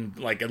cut. And,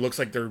 it looks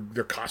like their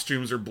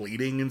costumes are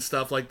bleeding and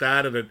stuff like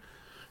that. And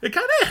it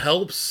kind of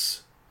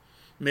helps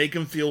make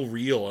them feel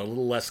real, a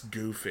little less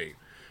goofy.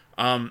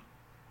 One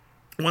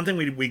thing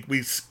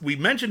we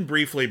mentioned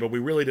briefly, but we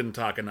really didn't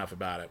talk enough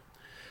about it.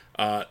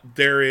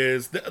 There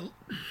is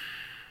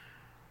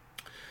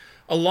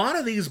a lot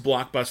of these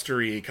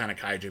blockbuster-y kind of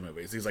kaiju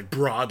movies, these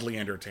broadly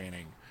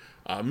entertaining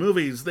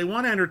movies, they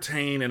want to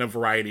entertain in a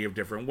variety of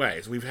different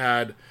ways. We've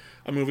had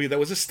a movie that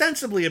was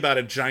ostensibly about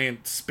a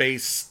giant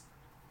space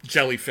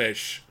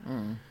jellyfish.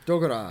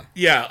 Dogora.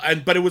 Yeah,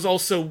 but it was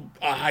also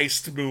a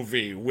heist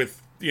movie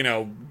with,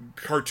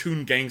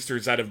 cartoon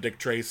gangsters out of Dick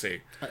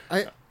Tracy.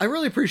 I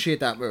really appreciate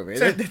that movie.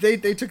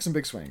 They took some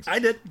big swings. I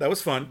did. That was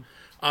fun.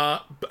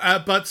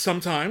 But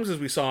sometimes, as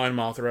we saw in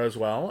Mothra as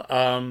well,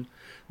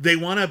 they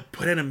want to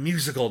put in a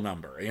musical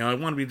number. They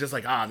want to be just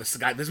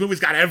this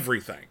movie's got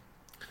everything.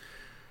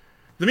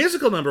 The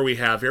musical number we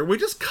have here, we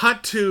just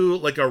cut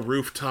to a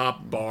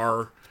rooftop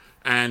bar.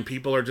 And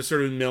people are just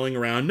sort of milling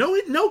around.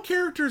 No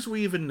characters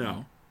we even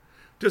know.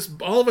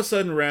 Just all of a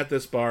sudden we're at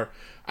this bar.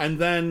 And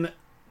then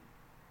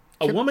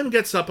a woman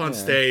gets up on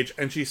stage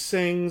and she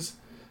sings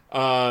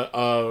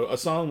a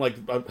song what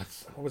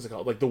was it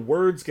called? The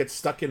Words Get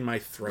Stuck in My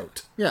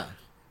Throat. Yeah.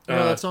 You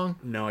know that song?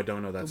 No, I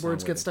don't know that the song.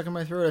 Words Get Stuck in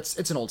My Throat?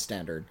 It's an old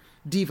standard.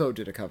 Devo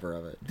did a cover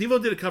of it.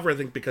 Devo did a cover, I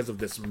think, because of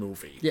this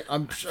movie. Yeah,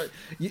 I'm sure.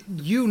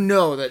 You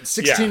know that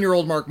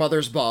 16-year-old Mark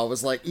Mothersbaugh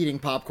was eating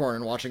popcorn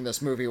and watching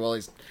this movie while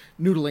he's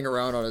noodling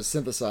around on his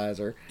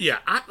synthesizer. Yeah,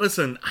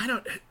 listen, I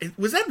don't...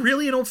 Was that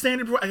really an old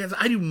standard?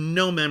 I do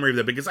no memory of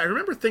that, because I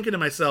remember thinking to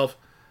myself...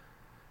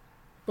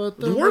 But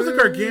the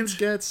words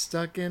get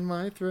stuck in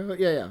my throat.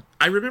 Yeah.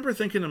 I remember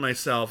thinking to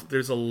myself,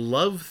 there's a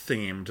love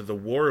theme to the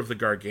War of the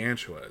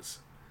Gargantuas.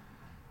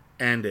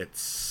 And it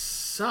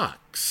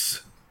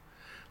sucks.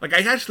 I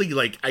actually,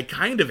 I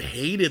kind of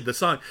hated the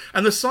song.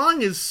 And the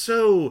song is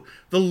the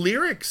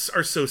lyrics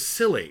are so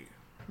silly.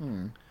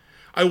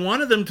 I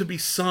wanted them to be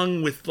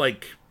sung with,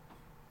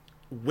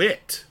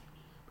 wit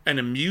and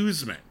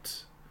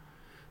amusement.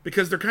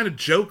 Because they're kind of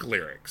joke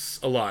lyrics,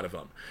 a lot of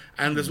them.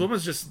 And this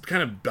woman's just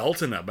kind of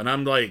belting them. And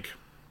I'm like,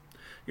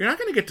 you're not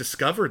going to get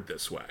discovered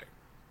this way.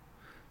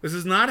 This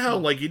is not how,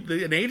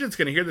 an agent's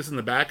going to hear this in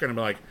the background and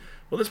be like,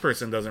 well, this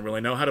person doesn't really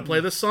know how to play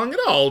this song at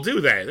all,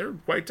 do they? They're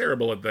quite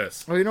terrible at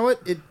this. Well, you know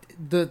what?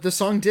 The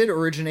song did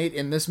originate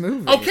in this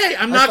movie. Okay,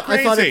 I'm not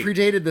crazy. I thought it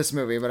predated this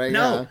movie, but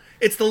No,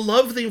 it's the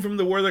love theme from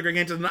the War of the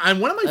Gargantuas.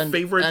 And one of my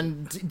favorite...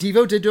 And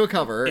Devo did do a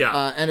cover,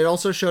 and it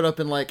also showed up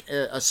in,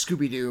 a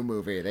Scooby-Doo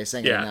movie. They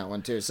sang it in that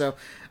one, too. So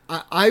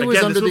I was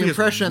under the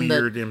impression that...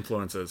 weird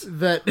influences.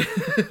 That,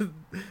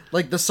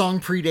 the song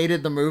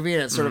predated the movie,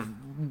 and it sort of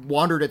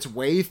wandered its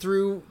way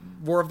through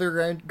War of the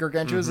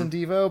Gargantuas and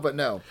Devo, but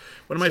no.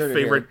 One of my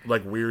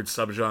favorite weird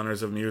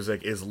subgenres of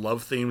music is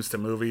love themes to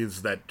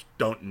movies that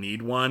don't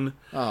need one.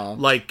 Oh.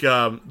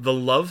 The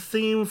love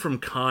theme from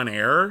Con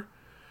Air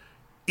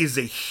is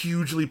a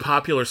hugely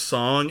popular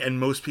song, and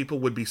most people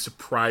would be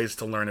surprised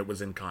to learn it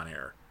was in Con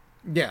Air.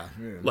 Yeah.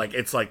 Like,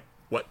 it's like,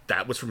 what,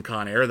 that was from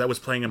Con Air? That was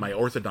playing in my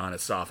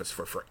orthodontist's office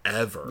for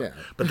forever. Yeah.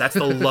 But that's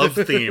the love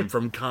theme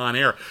from Con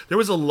Air. There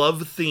was a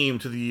love theme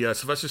to the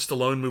Sylvester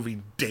Stallone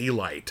movie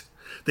Daylight.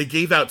 They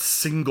gave out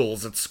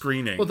singles at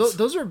screenings. Well,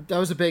 that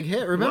was a big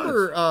hit.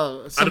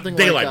 Remember something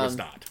Daylight like... was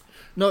not.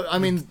 No, I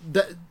mean,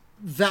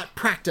 that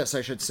practice,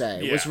 I should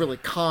say, was really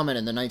common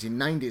in the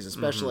 1990s,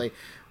 especially,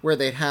 where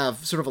they'd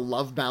have sort of a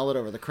love ballad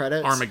over the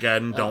credits.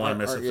 Armageddon, Don't Want to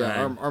Miss a Thing.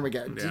 Yeah,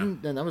 Armageddon.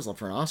 And that was up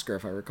for an Oscar,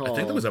 if I recall. I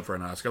think that was up for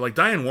an Oscar. Like,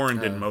 Diane Warren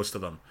did most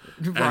of them.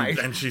 Right.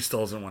 And she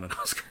still hasn't won an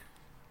Oscar.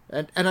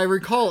 And I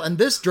recall, and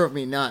this drove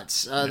me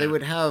nuts, they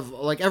would have,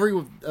 like,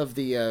 every of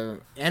the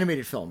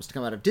animated films to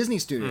come out of Disney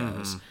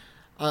Studios.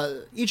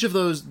 Each of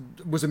those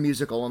was a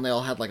musical, and they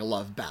all had like a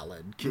love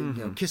ballad,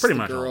 "Kiss Pretty the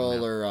much Girl" all,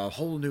 yeah. or "A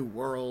Whole New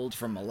World"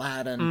 from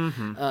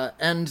Aladdin,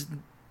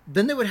 and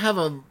then they would have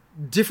a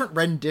different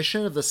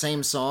rendition of the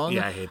same song.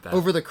 Yeah, I hate that.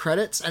 Over the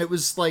credits, and it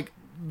was like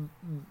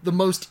the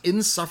most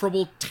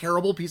insufferable,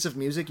 terrible piece of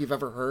music you've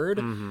ever heard.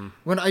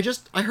 When I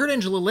heard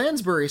Angela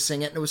Lansbury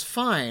sing it, and it was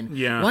fine.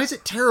 Yeah. Why is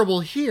it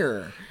terrible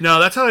here? No,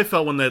 that's how I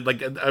felt when I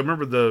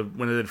remember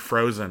when they did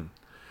Frozen.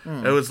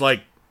 It was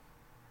like,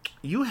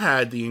 you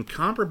had the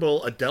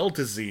incomparable Adele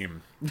Dazeem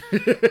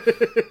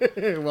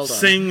Well done.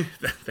 sing.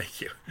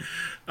 Thank you.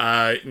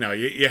 No,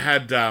 you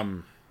had.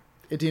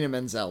 Idina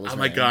Menzel. Oh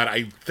my God!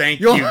 I thank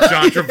you,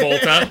 John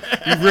Travolta.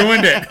 You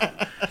ruined it.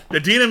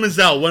 Idina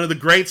Menzel, one of the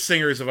great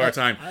singers of our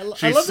time. I love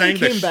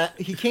that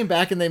he came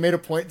back and they made a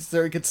point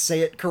so he could say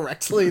it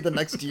correctly the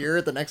next year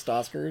at the next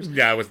Oscars.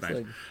 Yeah, it was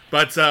nice.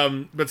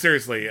 But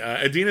seriously,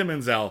 Idina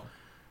Menzel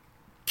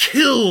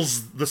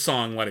kills the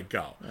song Let It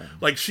Go. Yeah.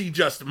 Like, she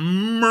just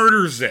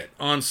murders it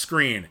on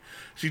screen.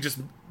 She just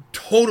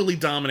totally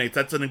dominates.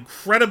 That's an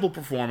incredible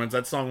performance.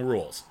 That song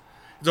rules.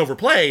 It's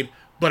overplayed,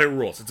 but it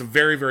rules. It's a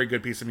very, very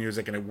good piece of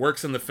music, and it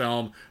works in the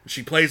film.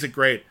 She plays it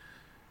great.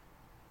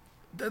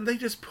 Then they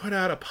just put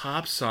out a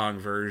pop song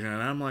version,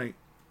 and I'm like,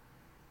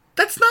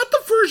 that's not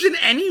the version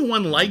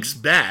anyone likes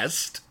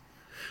best.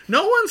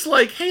 No one's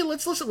like, hey,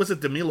 let's listen. Was it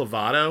Demi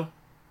Lovato?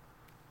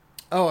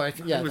 Oh, I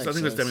think it was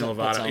Demi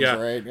Lovato. Yeah.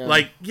 Right, yeah.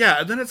 Like, yeah,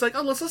 and then it's like,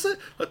 oh, let's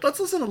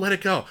listen to Let It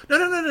Go.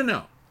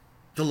 No.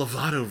 The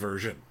Lovato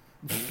version.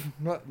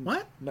 What?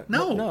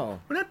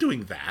 No. We're not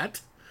doing that.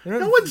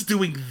 No one's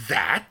doing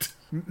that.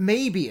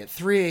 Maybe at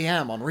 3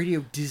 a.m. on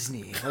Radio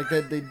Disney. Like,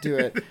 they do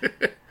it.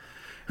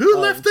 Who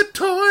left the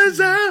toys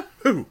out?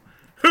 Who?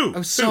 I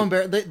was so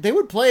embarrassed. They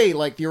would play,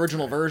 like, the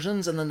original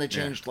versions, and then they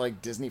changed,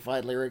 like,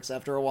 Disney-fied lyrics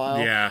after a while.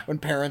 Yeah. When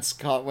parents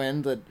caught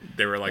wind that...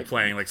 They were, like,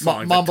 playing, like,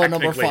 songs Mambo that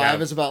Number 5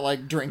 have... is about,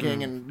 like,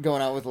 drinking and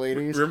going out with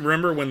ladies.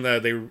 Remember when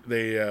they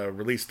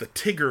released the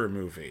Tigger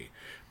movie,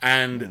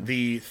 and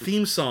the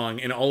theme song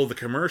in all of the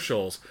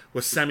commercials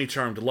was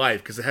Semi-Charmed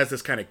Life, because it has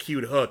this kind of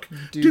cute hook.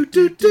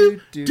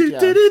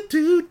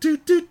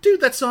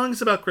 That song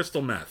is about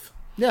crystal meth.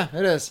 Yeah,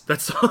 it is.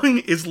 That song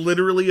is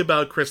literally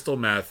about crystal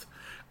meth,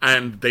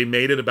 and they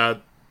made it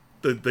about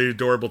the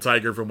adorable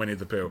tiger from Winnie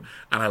the Pooh,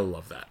 and I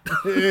love that.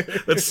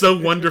 That's so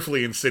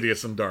wonderfully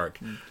insidious and dark.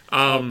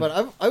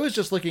 But I was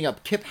just looking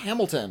up Kip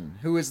Hamilton,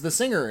 who is the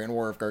singer in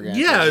War of Gargantuas.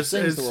 Yeah,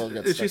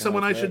 is she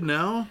someone I should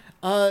know?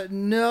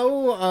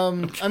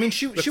 No. I mean,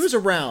 she was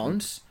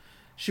around.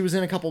 She was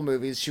in a couple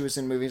movies. She was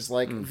in movies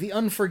like The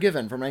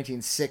Unforgiven from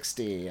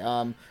 1960,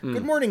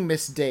 Good Morning,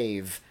 Miss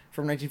Dave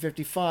from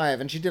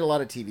 1955, and she did a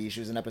lot of TV. She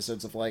was in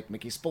episodes of, like,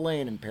 Mickey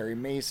Spillane and Perry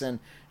Mason.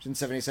 She was in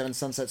 77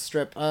 Sunset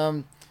Strip.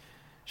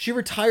 She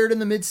retired in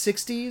the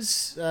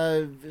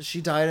mid-60s. She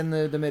died in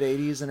the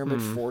mid-80s. In her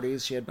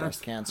mid-40s, she had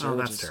breast cancer,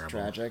 which is terrible.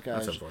 Tragic.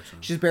 That's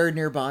unfortunate. She's buried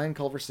nearby in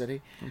Culver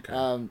City.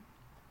 Okay.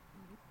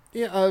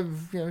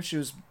 She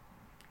was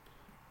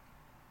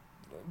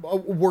a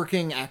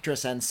working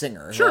actress and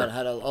singer. Sure.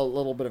 Had a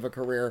little bit of a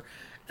career.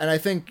 And I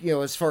think,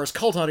 as far as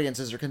cult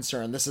audiences are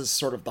concerned, this is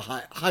sort of the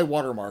high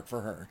watermark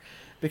for her,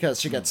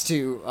 because she gets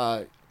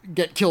to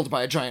get killed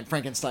by a giant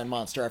Frankenstein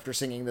monster after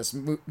singing this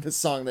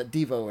song that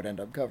Devo would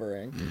end up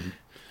covering.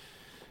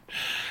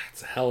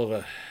 It's a hell of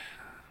a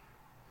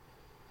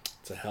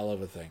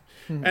thing.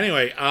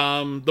 Anyway,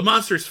 the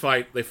monsters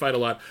fight. They fight a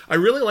lot. I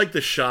really like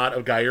the shot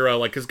of Gaira,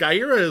 like, because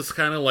Gaira is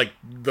kind of like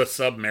the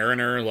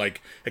Submariner.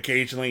 Like,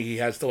 occasionally he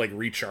has to, like,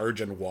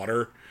 recharge in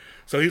water.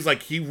 So he's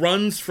like, he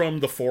runs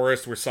from the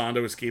forest where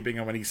Sando is keeping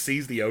him, and he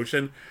sees the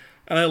ocean.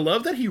 And I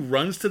love that he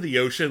runs to the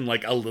ocean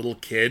like a little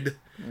kid.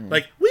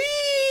 Like,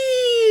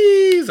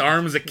 whee! His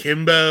arms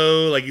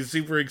akimbo. Like, he's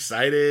super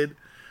excited.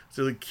 It's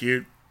really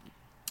cute.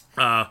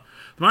 The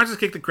monsters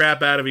kick the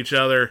crap out of each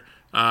other.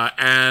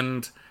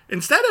 And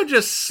instead of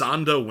just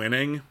Sando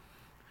winning,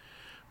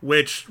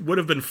 which would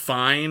have been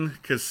fine,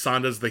 because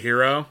Sanda's the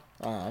hero,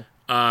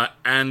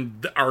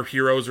 and our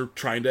heroes are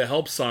trying to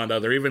help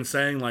Sanda. They're even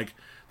saying, like,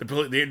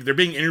 they're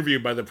being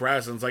interviewed by the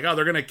press, and it's like, oh,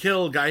 they're going to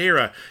kill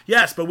Gaira.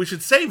 Yes, but we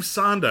should save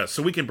Sanda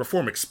so we can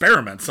perform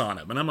experiments on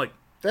him. And I'm like...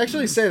 They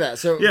actually say that.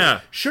 So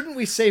yeah. Shouldn't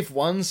we save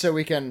one so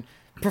we can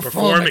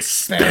perform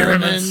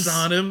experiments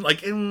on him.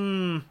 Like,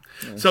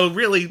 So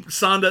really,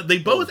 Sonda, they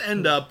both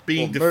end up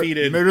being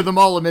defeated. Murder them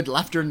all amid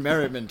laughter and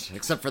merriment,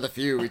 except for the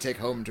few we take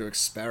home to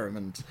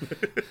experiment.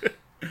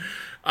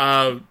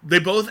 They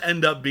both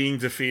end up being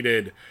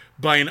defeated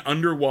by an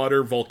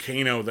underwater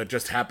volcano that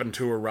just happened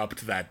to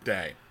erupt that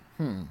day.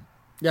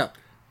 Yeah.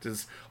 Which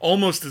is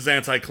almost as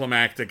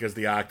anticlimactic as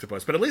the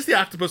octopus. But at least the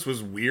octopus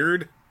was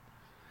weird.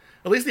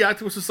 At least the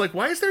octopus was like,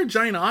 why is there a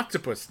giant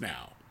octopus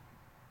now?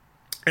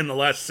 In the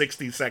last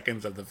 60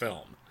 seconds of the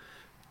film.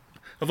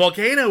 A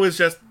volcano is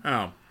just,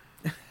 and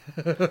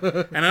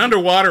an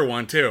underwater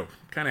one, too.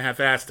 Kind of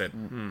half-assed it.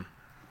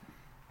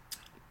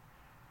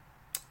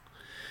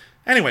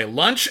 Anyway,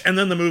 lunch, and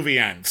then the movie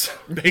ends,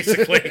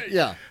 basically.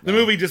 Yeah. The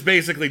movie just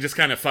basically just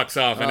kind of fucks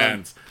off and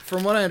ends.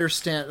 From what I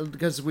understand,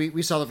 because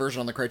we saw the version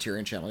on the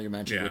Criterion Channel you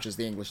mentioned, Yeah. which is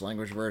the English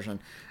language version,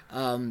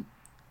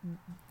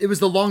 it was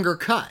the longer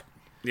cut.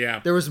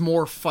 Yeah. There was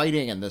more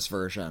fighting in this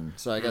version.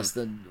 So I guess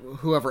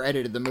whoever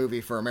edited the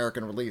movie for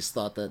American release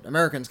thought that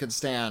Americans could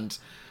stand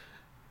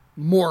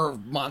more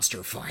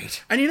monster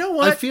fight. And you know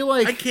what? I feel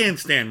like... I can't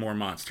stand more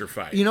monster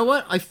fight. You know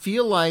what? I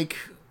feel like...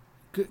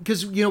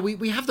 Because, you know,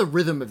 we have the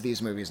rhythm of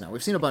these movies now.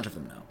 We've seen a bunch of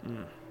them now.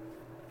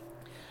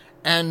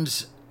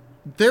 And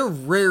they're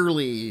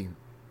rarely,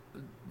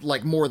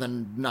 like, more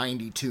than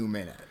 92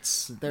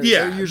 minutes. They're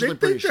usually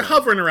pretty short. They're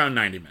hovering around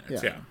 90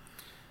 minutes, yeah.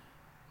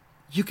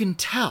 You can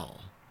tell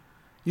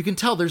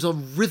there's a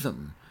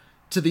rhythm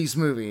to these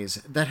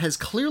movies that has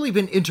clearly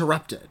been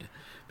interrupted.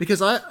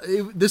 Because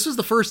this was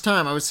the first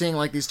time I was seeing,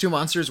 like, these two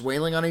monsters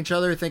wailing on each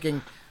other,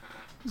 thinking,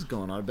 this is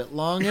going on a bit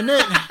long, isn't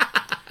it?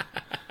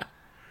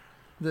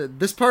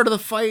 This part of the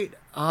fight,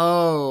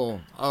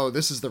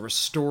 this is the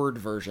restored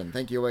version.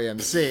 Thank you,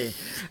 AMC.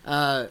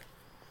 I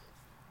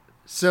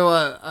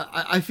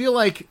feel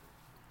like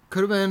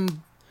could have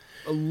been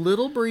a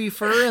little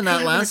briefer in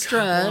that last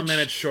stretch. A couple of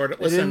minutes short.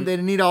 Listen, they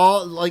didn't need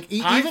all, like,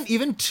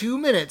 even 2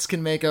 minutes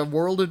can make a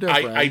world of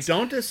difference. I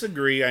don't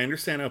disagree. I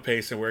understand how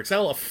pacing works.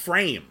 Hell, a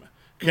frame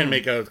can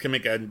make a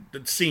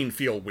scene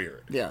feel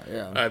weird.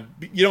 Yeah.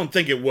 You don't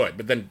think it would,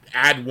 but then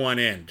add one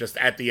in just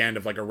at the end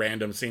of like a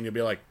random scene. You'll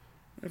be like,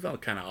 it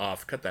felt kind of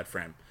off. Cut that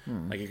frame.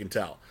 Like you can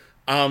tell.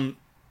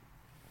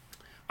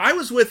 I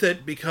was with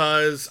it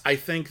because I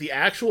think the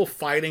actual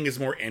fighting is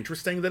more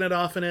interesting than it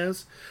often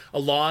is. A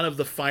lot of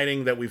the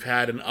fighting that we've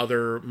had in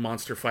other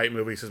monster fight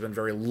movies has been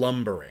very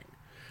lumbering,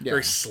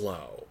 very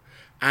slow.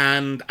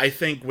 And I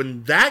think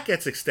when that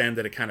gets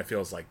extended, it kind of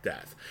feels like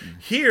death.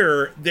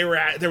 Here, there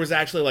was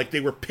actually, like, they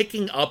were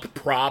picking up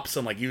props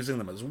and, like, using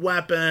them as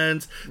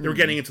weapons. They were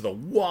getting into the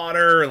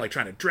water and, like,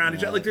 trying to drown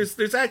each other. Like,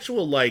 there's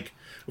actual, like,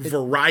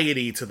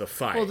 variety to the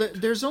fight. Well,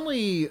 there's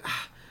only...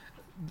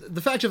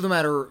 The fact of the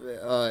matter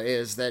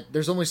is that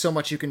there's only so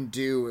much you can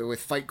do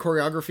with fight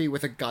choreography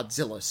with a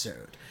Godzilla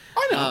suit.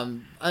 I know.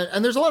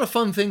 And there's a lot of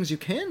fun things you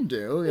can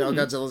do. You know,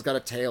 Godzilla's got a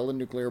tail and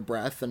nuclear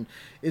breath and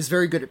is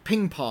very good at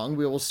ping pong.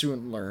 We will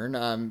soon learn.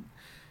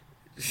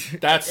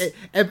 That's...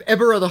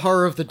 Ebera, the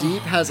Horror of the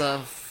Deep, has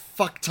a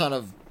fuck ton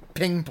of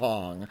ping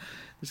pong.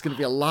 There's going to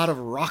be a lot of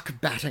rock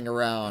batting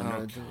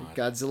around.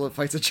 Godzilla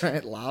fights a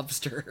giant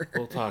lobster.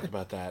 We'll talk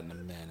about that in a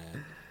minute.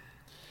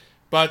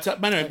 But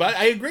anyway, but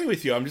I agree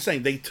with you. I'm just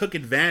saying they took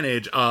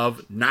advantage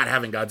of not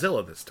having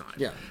Godzilla this time.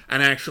 Yeah.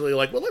 And actually,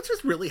 like, well, let's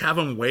just really have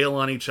them wail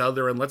on each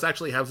other and let's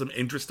actually have some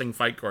interesting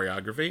fight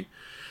choreography.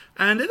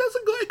 And it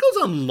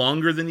goes on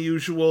longer than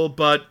usual,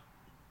 but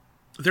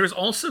there's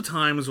also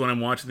times when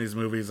I'm watching these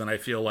movies and I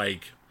feel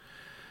like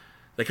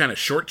they kind of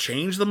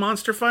shortchange the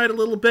monster fight a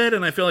little bit,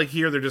 and I feel like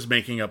here they're just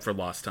making up for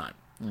lost time.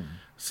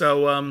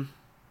 So,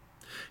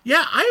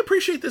 yeah, I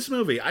appreciate this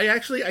movie. I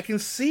can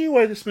see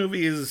why this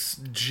movie is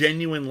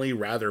genuinely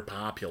rather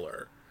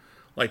popular.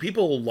 Like,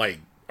 people, like,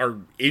 are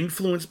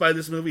influenced by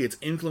this movie. It's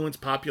influenced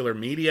popular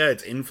media.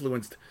 It's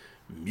influenced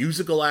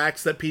musical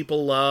acts that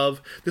people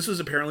love. This was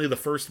apparently the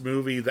first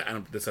movie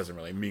that... this doesn't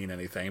really mean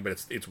anything,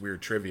 but it's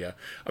weird trivia.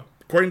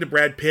 According to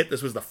Brad Pitt,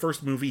 this was the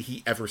first movie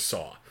he ever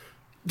saw.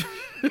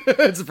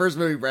 It's the first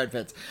movie Brad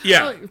Pitt's.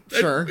 Yeah.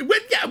 Sure.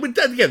 But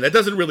again, that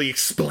doesn't really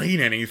explain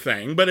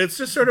anything, but it's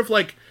just sort of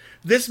like...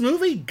 This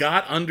movie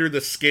got under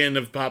the skin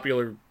of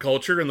popular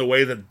culture in the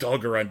way that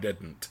Doggerun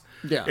didn't.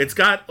 Yeah. It's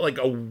got, like,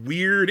 a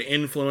weird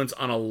influence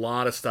on a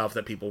lot of stuff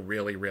that people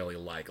really, really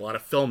like. A lot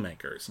of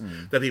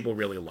filmmakers that people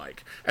really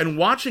like. And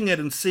watching it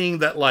and seeing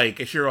that, like,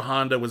 Ishiro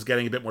Honda was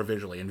getting a bit more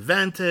visually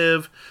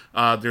inventive.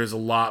 There's a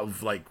lot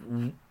of, like...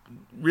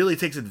 really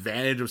takes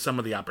advantage of some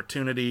of the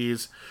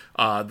opportunities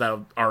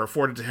that are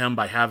afforded to him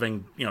by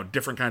having, you know,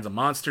 different kinds of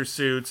monster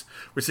suits.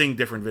 We're seeing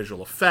different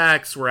visual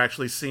effects. We're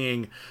actually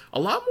seeing a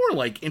lot more,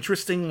 like,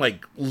 interesting,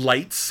 like,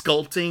 light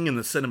sculpting in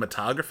the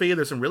cinematography.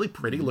 There's some really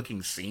pretty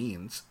looking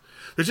scenes.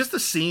 There's just a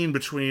scene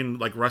between,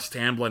 like, Russ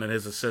Tamblyn and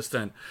his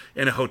assistant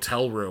in a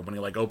hotel room when he,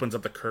 like, opens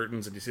up the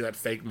curtains and you see that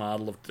fake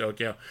model of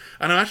Tokyo.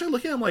 And I'm actually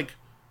looking at him like,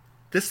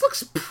 this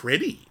looks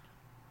pretty.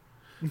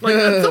 Like,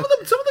 some of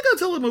the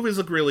Godzilla movies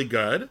look really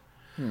good.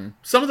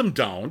 Some of them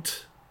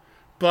don't.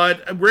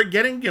 But we're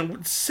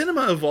getting,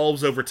 cinema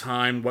evolves over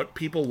time. What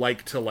people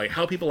like to like,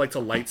 how people like to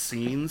light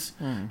scenes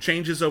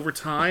changes over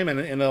time. And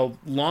in a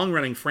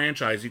long-running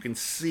franchise, you can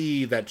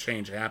see that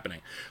change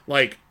happening.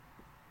 Like,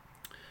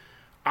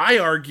 I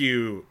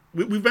argue,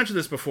 we've mentioned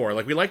this before,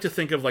 like, we like to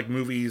think of, like,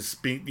 movies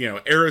being,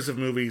 eras of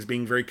movies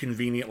being very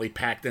conveniently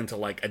packed into,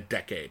 like, a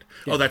decade.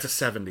 Yeah. Oh, that's a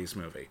 70s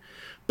movie.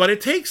 But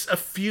it takes a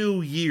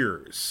few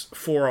years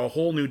for a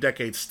whole new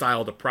decade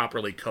style to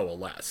properly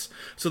coalesce.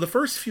 So the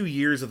first few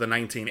years of the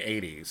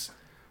 1980s,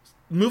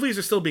 movies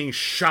are still being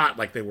shot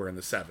like they were in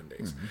the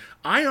 70s.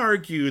 I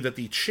argue that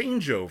the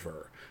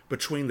changeover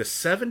between the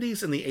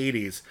 70s and the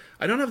 80s,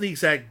 I don't have the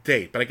exact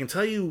date, but I can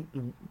tell you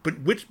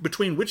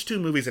between which two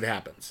movies it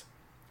happens.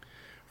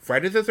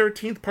 Friday the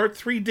 13th Part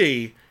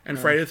 3D and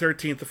Friday the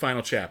 13th The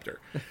Final Chapter.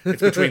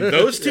 It's between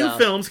those two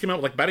films, came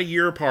out like about a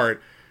year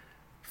apart.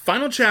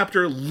 Final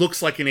Chapter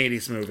looks like an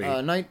 80s movie.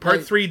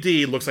 Part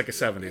 3D looks like a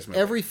 70s movie.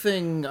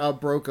 Everything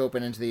broke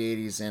open into the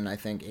 80s in, I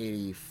think,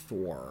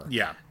 84.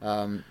 Yeah.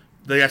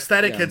 The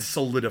aesthetic had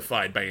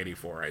solidified by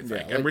 84, I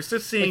think. And we're still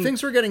seeing... Like,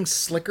 things were getting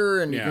slicker,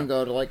 and you can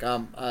go to, like,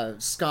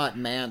 Scott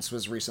Mantz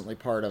was recently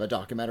part of a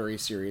documentary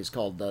series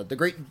called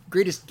The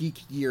Greatest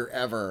Geek Year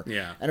Ever.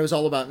 Yeah. And it was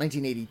all about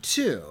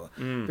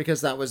 1982,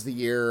 because that was the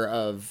year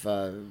of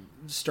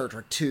Star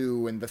Trek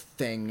II and The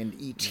Thing and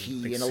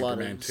E.T. and a lot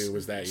of... Superman 2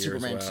 was that year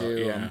Superman as well.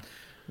 2. Yeah.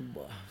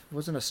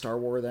 Wasn't a Star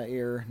Wars that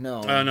year?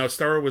 No. No,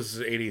 Star Wars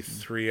was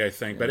 83, I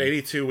think. But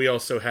 82, we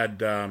also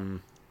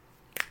had...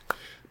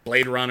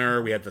 Blade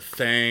Runner, we had The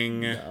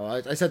Thing.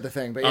 No, I said The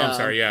Thing, but yeah. I'm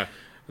sorry, yeah.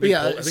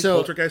 I think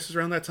Poltergeist was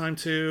around that time,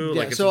 too. Yeah,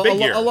 like, it's so a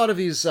big year. A lot of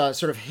these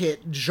sort of hit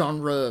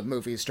genre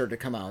movies started to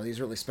come out, these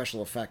really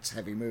special effects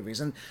heavy movies.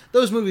 And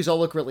those movies all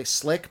look really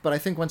slick, but I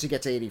think once you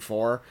get to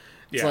 84,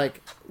 it's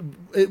like,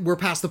 we're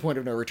past the point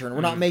of no return.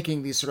 We're not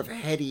making these sort of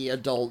heady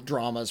adult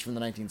dramas from the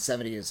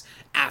 1970s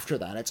after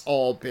that. It's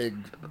all big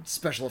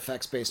special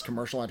effects-based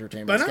commercial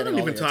entertainment. But I'm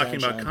not even talking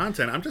about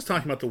content. I'm just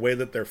talking about the way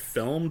that they're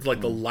filmed, like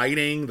the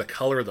lighting, the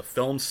color of the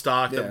film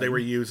stock that they were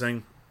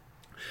using.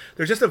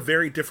 There's just a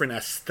very different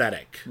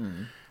aesthetic.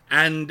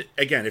 And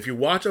again, if you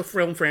watch a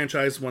film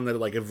franchise, one that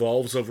like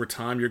evolves over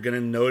time, you're going to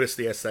notice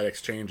the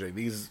aesthetics changing.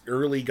 These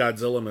early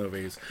Godzilla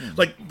movies,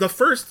 like the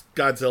first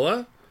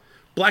Godzilla,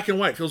 black and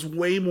white, feels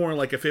way more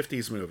like a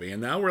 50s movie.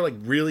 And now we're like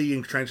really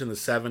entrenched in the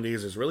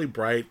 70s. There's really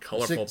bright,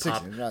 colorful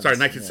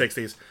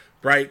 1960s.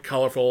 Bright,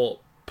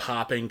 colorful,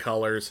 popping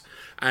colors.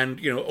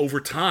 And, over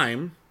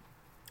time,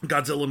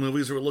 Godzilla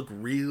movies will look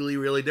really,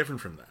 really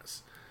different from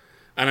this.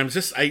 And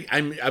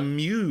I'm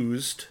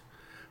amused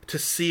to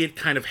see it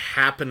kind of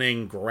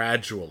happening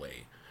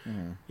gradually.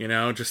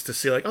 Just to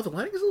see like, oh, the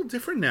lighting is a little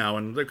different now.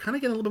 And they're kind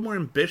of getting a little bit more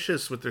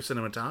ambitious with their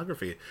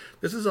cinematography.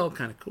 This is all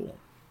kind of cool.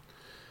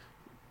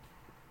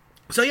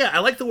 So yeah, I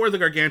like The War of the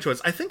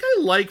Gargantuas. I think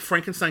I like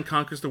Frankenstein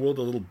Conquers the World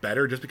a little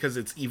better just because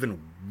it's even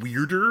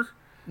weirder,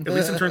 at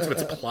least in terms of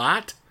its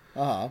plot.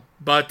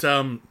 But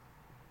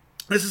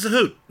this is a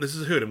hoot.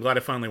 I'm glad I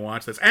finally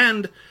watched this.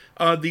 And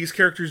these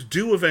characters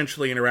do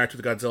eventually interact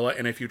with Godzilla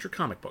in a future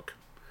comic book.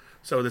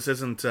 So this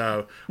isn't...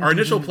 our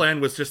initial plan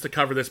was just to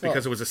cover this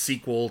because it was a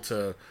sequel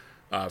to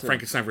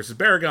Frankenstein vs.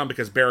 Baragon,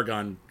 because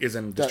Baragon is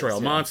in Destroy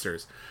All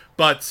Monsters.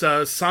 But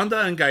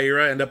Sanda and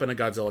Gaira end up in a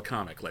Godzilla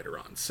comic later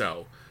on,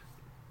 so...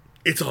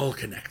 It's all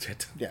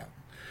connected. Yeah.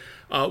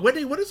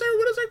 Wendy, what is our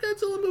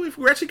Godzilla movie?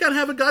 We're actually going to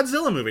have a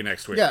Godzilla movie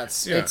next week. Yeah,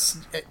 it's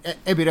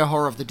Ebirah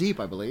Horror of the Deep,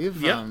 I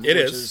believe. Yeah, it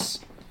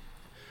is.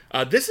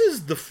 This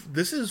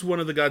is one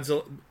of the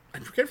Godzilla... I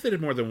forget if they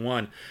did more than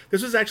one.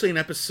 This was actually an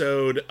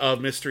episode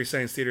of Mystery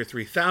Science Theater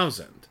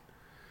 3000,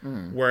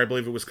 where I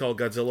believe it was called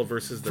Godzilla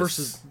versus the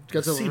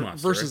Sea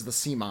Monster. Versus the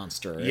Sea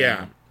Monster.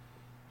 Yeah.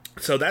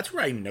 So that's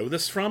where I know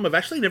this from. I've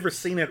actually never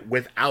seen it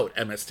without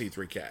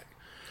MST3K.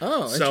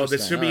 Oh, so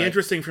this should be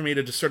interesting for me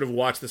to just sort of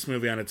watch this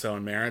movie on its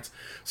own merits.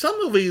 Some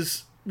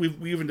movies, we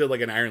even did like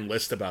an iron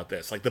list about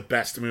this, like the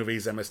best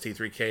movies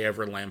MST3K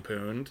ever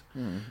lampooned.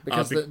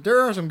 Because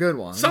there are some good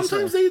ones.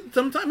 Sometimes they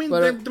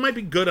might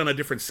be good on a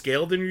different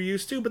scale than you're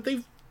used to, but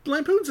they've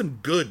lampooned some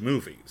good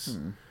movies.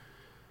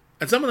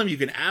 And some of them you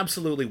can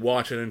absolutely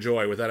watch and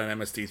enjoy without an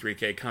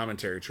MST3K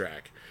commentary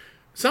track.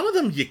 Some of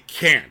them you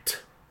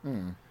can't.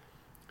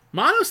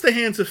 Manos the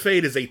Hands of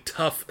Fate is a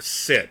tough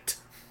sit.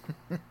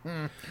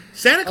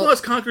 Santa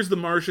Claus Conquers the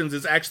Martians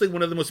is actually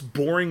one of the most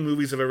boring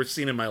movies I've ever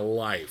seen in my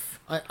life.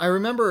 I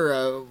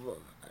remember,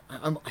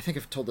 I think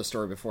I've told this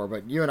story before,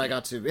 but you and I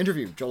got to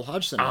interview Joel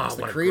Hodgson,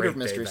 the creator of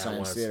Mystery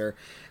Science Theater.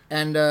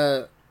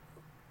 And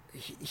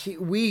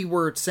we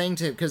were saying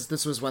to him, because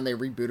this was when they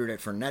rebooted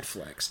it for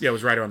Netflix. Yeah, it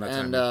was right around that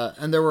time.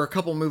 And there were a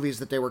couple movies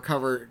that they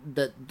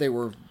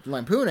were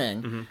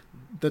lampooning,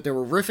 that they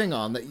were riffing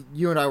on, that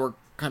you and I were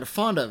kind of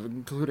fond of,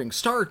 including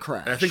Star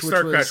Crash. I think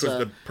Star Crash was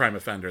the prime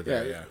offender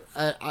there,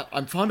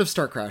 I'm fond of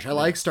Star Crash. I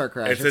like Star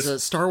Crash. It's a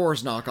Star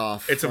Wars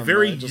knockoff. It's a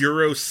very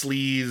Euro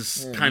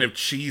sleaze, kind of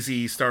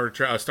cheesy Star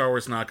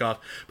Wars knockoff,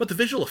 but the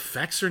visual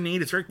effects are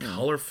neat. It's very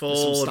colorful.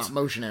 There's some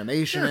stop-motion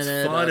animation in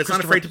it. Fun. It's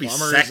not afraid to be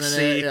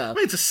sexy. I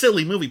mean, it's a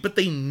silly movie, but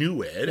they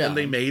knew it, and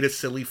they made a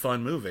silly,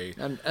 fun movie.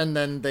 And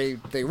then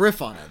they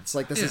riff on it. It's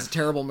like, this is a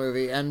terrible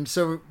movie. And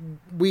so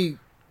we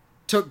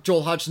took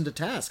Joel Hodgson to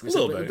task. We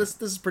said,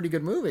 this is a pretty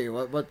good movie.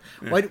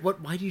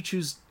 Why do you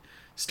choose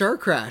Star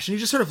Crash? And he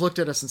just sort of looked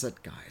at us and said,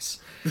 guys,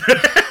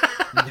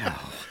 no.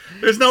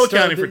 There's no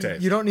accounting for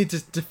taste. You don't need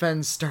to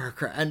defend Star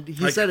Crash. And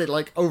he said it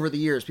like over the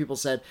years. People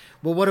said,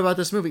 well, what about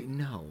this movie?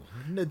 No,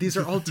 these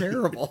are all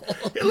terrible.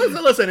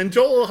 Listen, and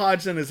Joel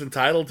Hodgson is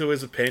entitled to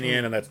his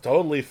opinion, and that's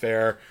totally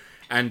fair.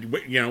 And,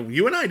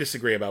 you and I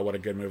disagree about what a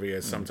good movie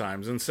is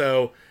sometimes. And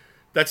so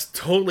that's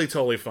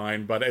totally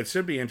fine, but it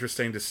should be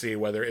interesting to see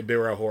whether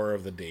Ibira Horror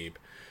of the Deep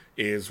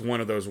is one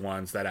of those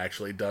ones that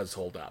actually does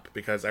hold up.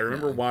 Because I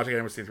remember watching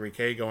Amnesty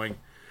 3K going,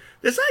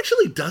 this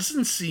actually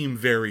doesn't seem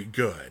very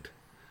good.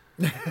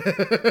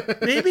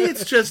 Maybe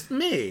it's just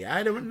me.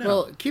 I don't know.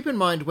 Well, keep in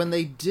mind, when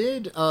they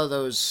did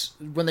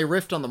when they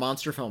riffed on the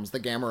monster films, the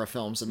Gamera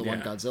films, and the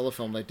one Godzilla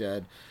film they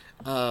did,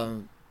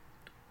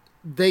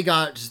 they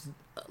got,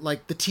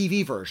 like, the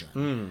TV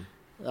version.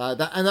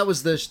 That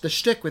was the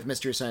shtick with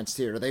Mystery Science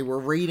Theater. They were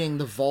raiding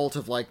the vault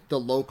of, like, the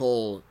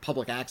local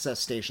public access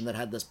station that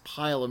had this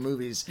pile of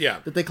movies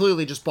that they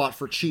clearly just bought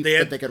for cheap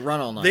that they could run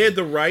all night. They had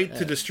the right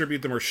to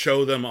distribute them or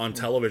show them on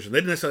television. They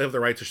didn't necessarily have the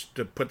right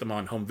to put them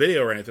on home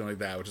video or anything like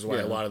that, which is why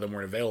a lot of them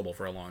weren't available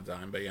for a long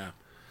time, but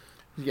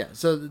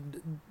so...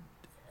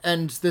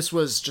 And this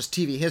was just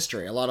TV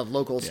history. A lot of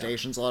local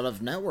stations, a lot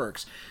of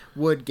networks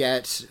would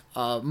get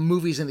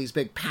movies in these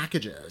big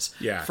packages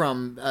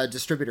from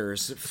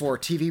distributors for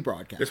TV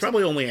broadcasts. There's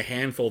probably only a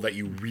handful that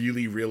you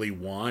really, really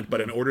want,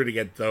 but in order to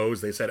get those,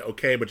 they said,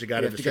 okay, but you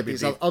got to distribute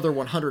these other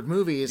 100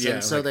 movies,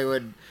 and so they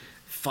would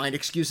find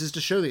excuses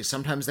to show these.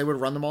 Sometimes they would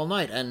run them all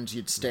night, and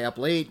you'd stay up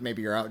late.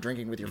 Maybe you're out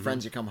drinking with your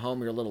friends, you come home,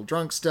 you're a little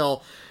drunk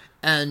still,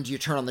 and you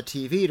turn on the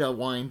TV to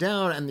wind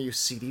down, and you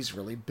see these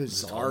really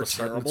bizarre,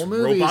 terrible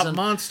movies. Robot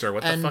monster,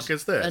 what the fuck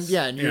is this? And you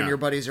and your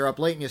buddies are up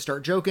late, and you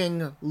start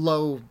joking.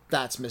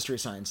 That's Mystery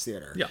Science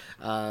Theater.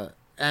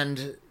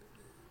 And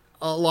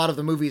a lot of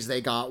the movies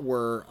they got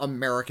were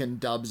American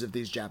dubs of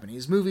these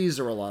Japanese movies,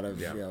 or a lot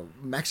of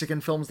Mexican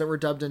films that were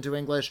dubbed into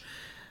English.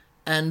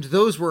 And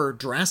those were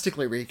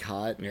drastically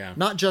recut,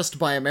 not just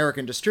by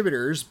American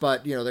distributors,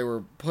 but they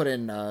were put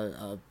in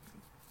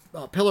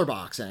pillar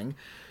boxing.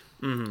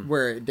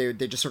 Where they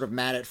just sort of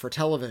mat it for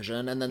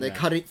television, and then they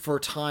cut it for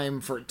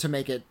time to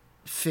make it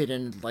fit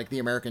in, like, the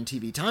American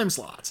TV time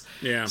slots.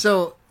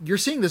 So you're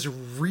seeing this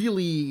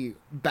really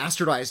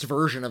bastardized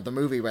version of the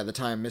movie by the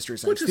time Mystery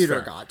Science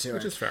Theater got to it.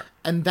 Which is fair.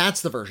 And that's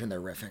the version they're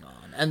riffing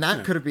on. And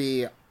that could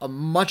be a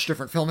much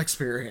different film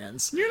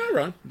experience. You're not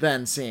wrong.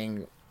 Than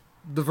seeing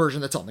the version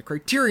that's on the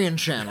Criterion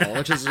Channel,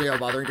 which is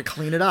bothering to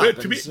clean it up.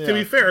 But to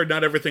be fair,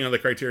 not everything on the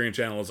Criterion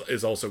Channel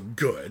is also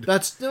good.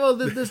 That's fair.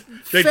 Just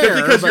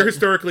because you're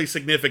historically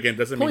significant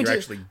doesn't mean you're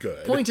actually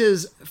good. Point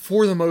is,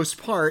 for the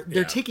most part,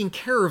 they're taking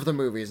care of the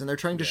movies, and they're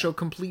trying to show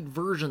complete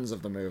versions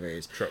of the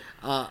movies. True.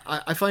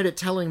 I find it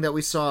telling that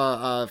we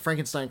saw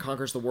Frankenstein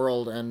Conquers the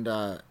World and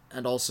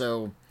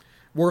also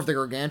War of the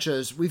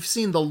Gargantuas. We've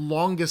seen the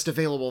longest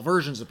available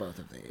versions of both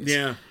of these.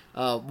 Yeah.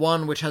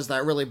 One which has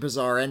that really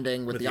bizarre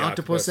ending with the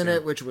octopus in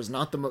it, which was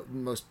not the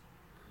most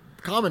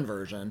common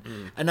version.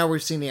 And now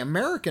we've seen the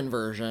American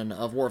version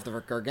of War of the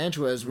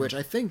Gargantuas, which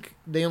I think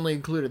they only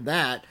included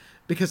that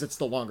because it's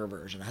the longer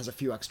version. It has a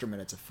few extra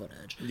minutes of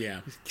footage.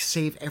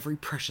 Save every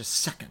precious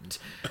second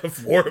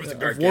of War of the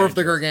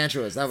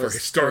Gargantuas. That was for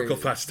historical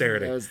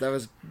posterity. That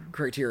was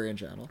Criterion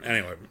Channel.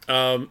 Anyway,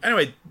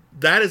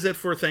 that is it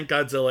for Thank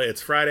Godzilla.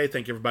 It's Friday.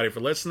 Thank you, everybody, for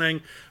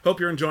listening. Hope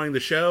you're enjoying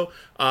the show.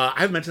 I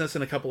haven't mentioned this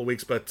in a couple of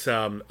weeks, but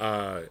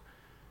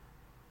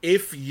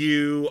if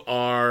you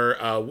want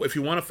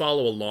to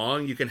follow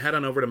along, you can head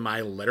on over to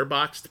my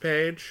Letterboxd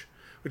page,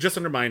 just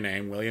under my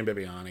name, William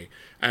Bibbiani,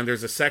 and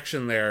there's a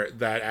section there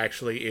that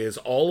actually is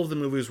all of the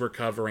movies we're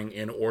covering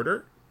in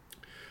order.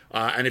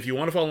 And if you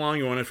want to follow along,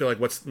 you want to feel like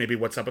what's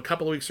up a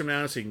couple of weeks from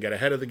now so you can get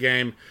ahead of the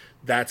game,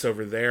 that's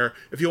over there.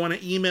 If you want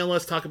to email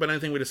us, talk about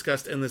anything we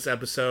discussed in this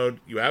episode,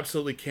 you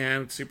absolutely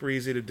can. It's super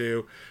easy to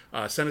do.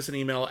 Send us an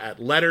email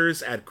at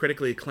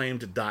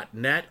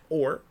letters@criticallyacclaimed.net,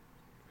 or,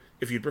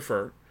 if you'd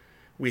prefer,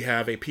 we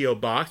have a P.O.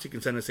 box. You can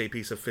send us a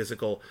piece of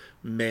physical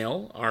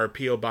mail. Our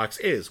P.O. box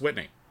is,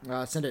 Whitney.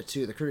 Send it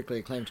to the Critically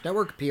Acclaimed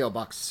Network, P.O.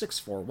 Box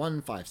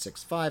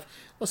 641565,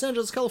 Los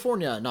Angeles,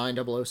 California,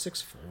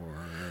 90064.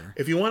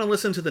 If you want to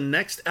listen to the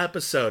next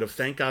episode of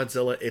Thank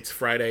Godzilla, It's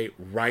Friday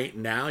right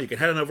now, you can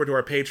head on over to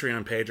our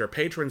Patreon page. Our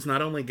patrons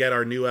not only get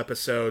our new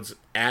episodes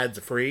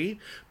ads-free,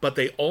 but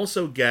they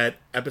also get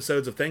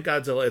episodes of Thank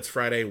Godzilla, It's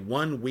Friday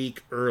 1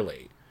 week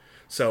early.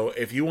 So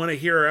if you want to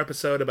hear our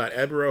episode about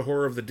Ebra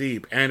Horror of the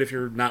Deep, and if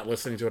you're not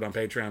listening to it on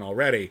Patreon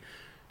already,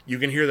 you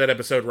can hear that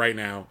episode right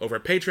now over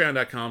at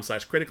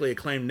patreon.com/critically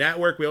acclaimed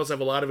network. We also have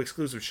a lot of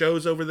exclusive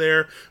shows over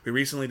there. We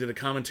recently did a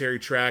commentary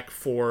track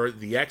for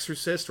The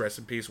Exorcist. Rest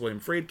in peace, William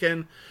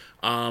Friedkin.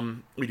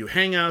 We do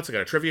hangouts. I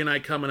got a trivia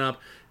night coming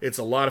up. It's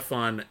a lot of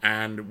fun,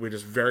 and we're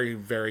just very,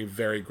 very,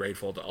 very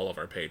grateful to all of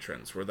our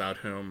patrons, without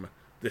whom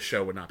this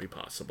show would not be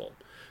possible.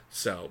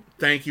 So,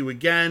 thank you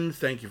again.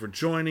 Thank you for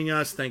joining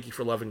us. Thank you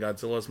for loving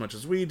Godzilla as much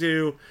as we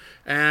do.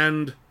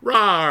 And,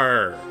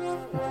 rawr!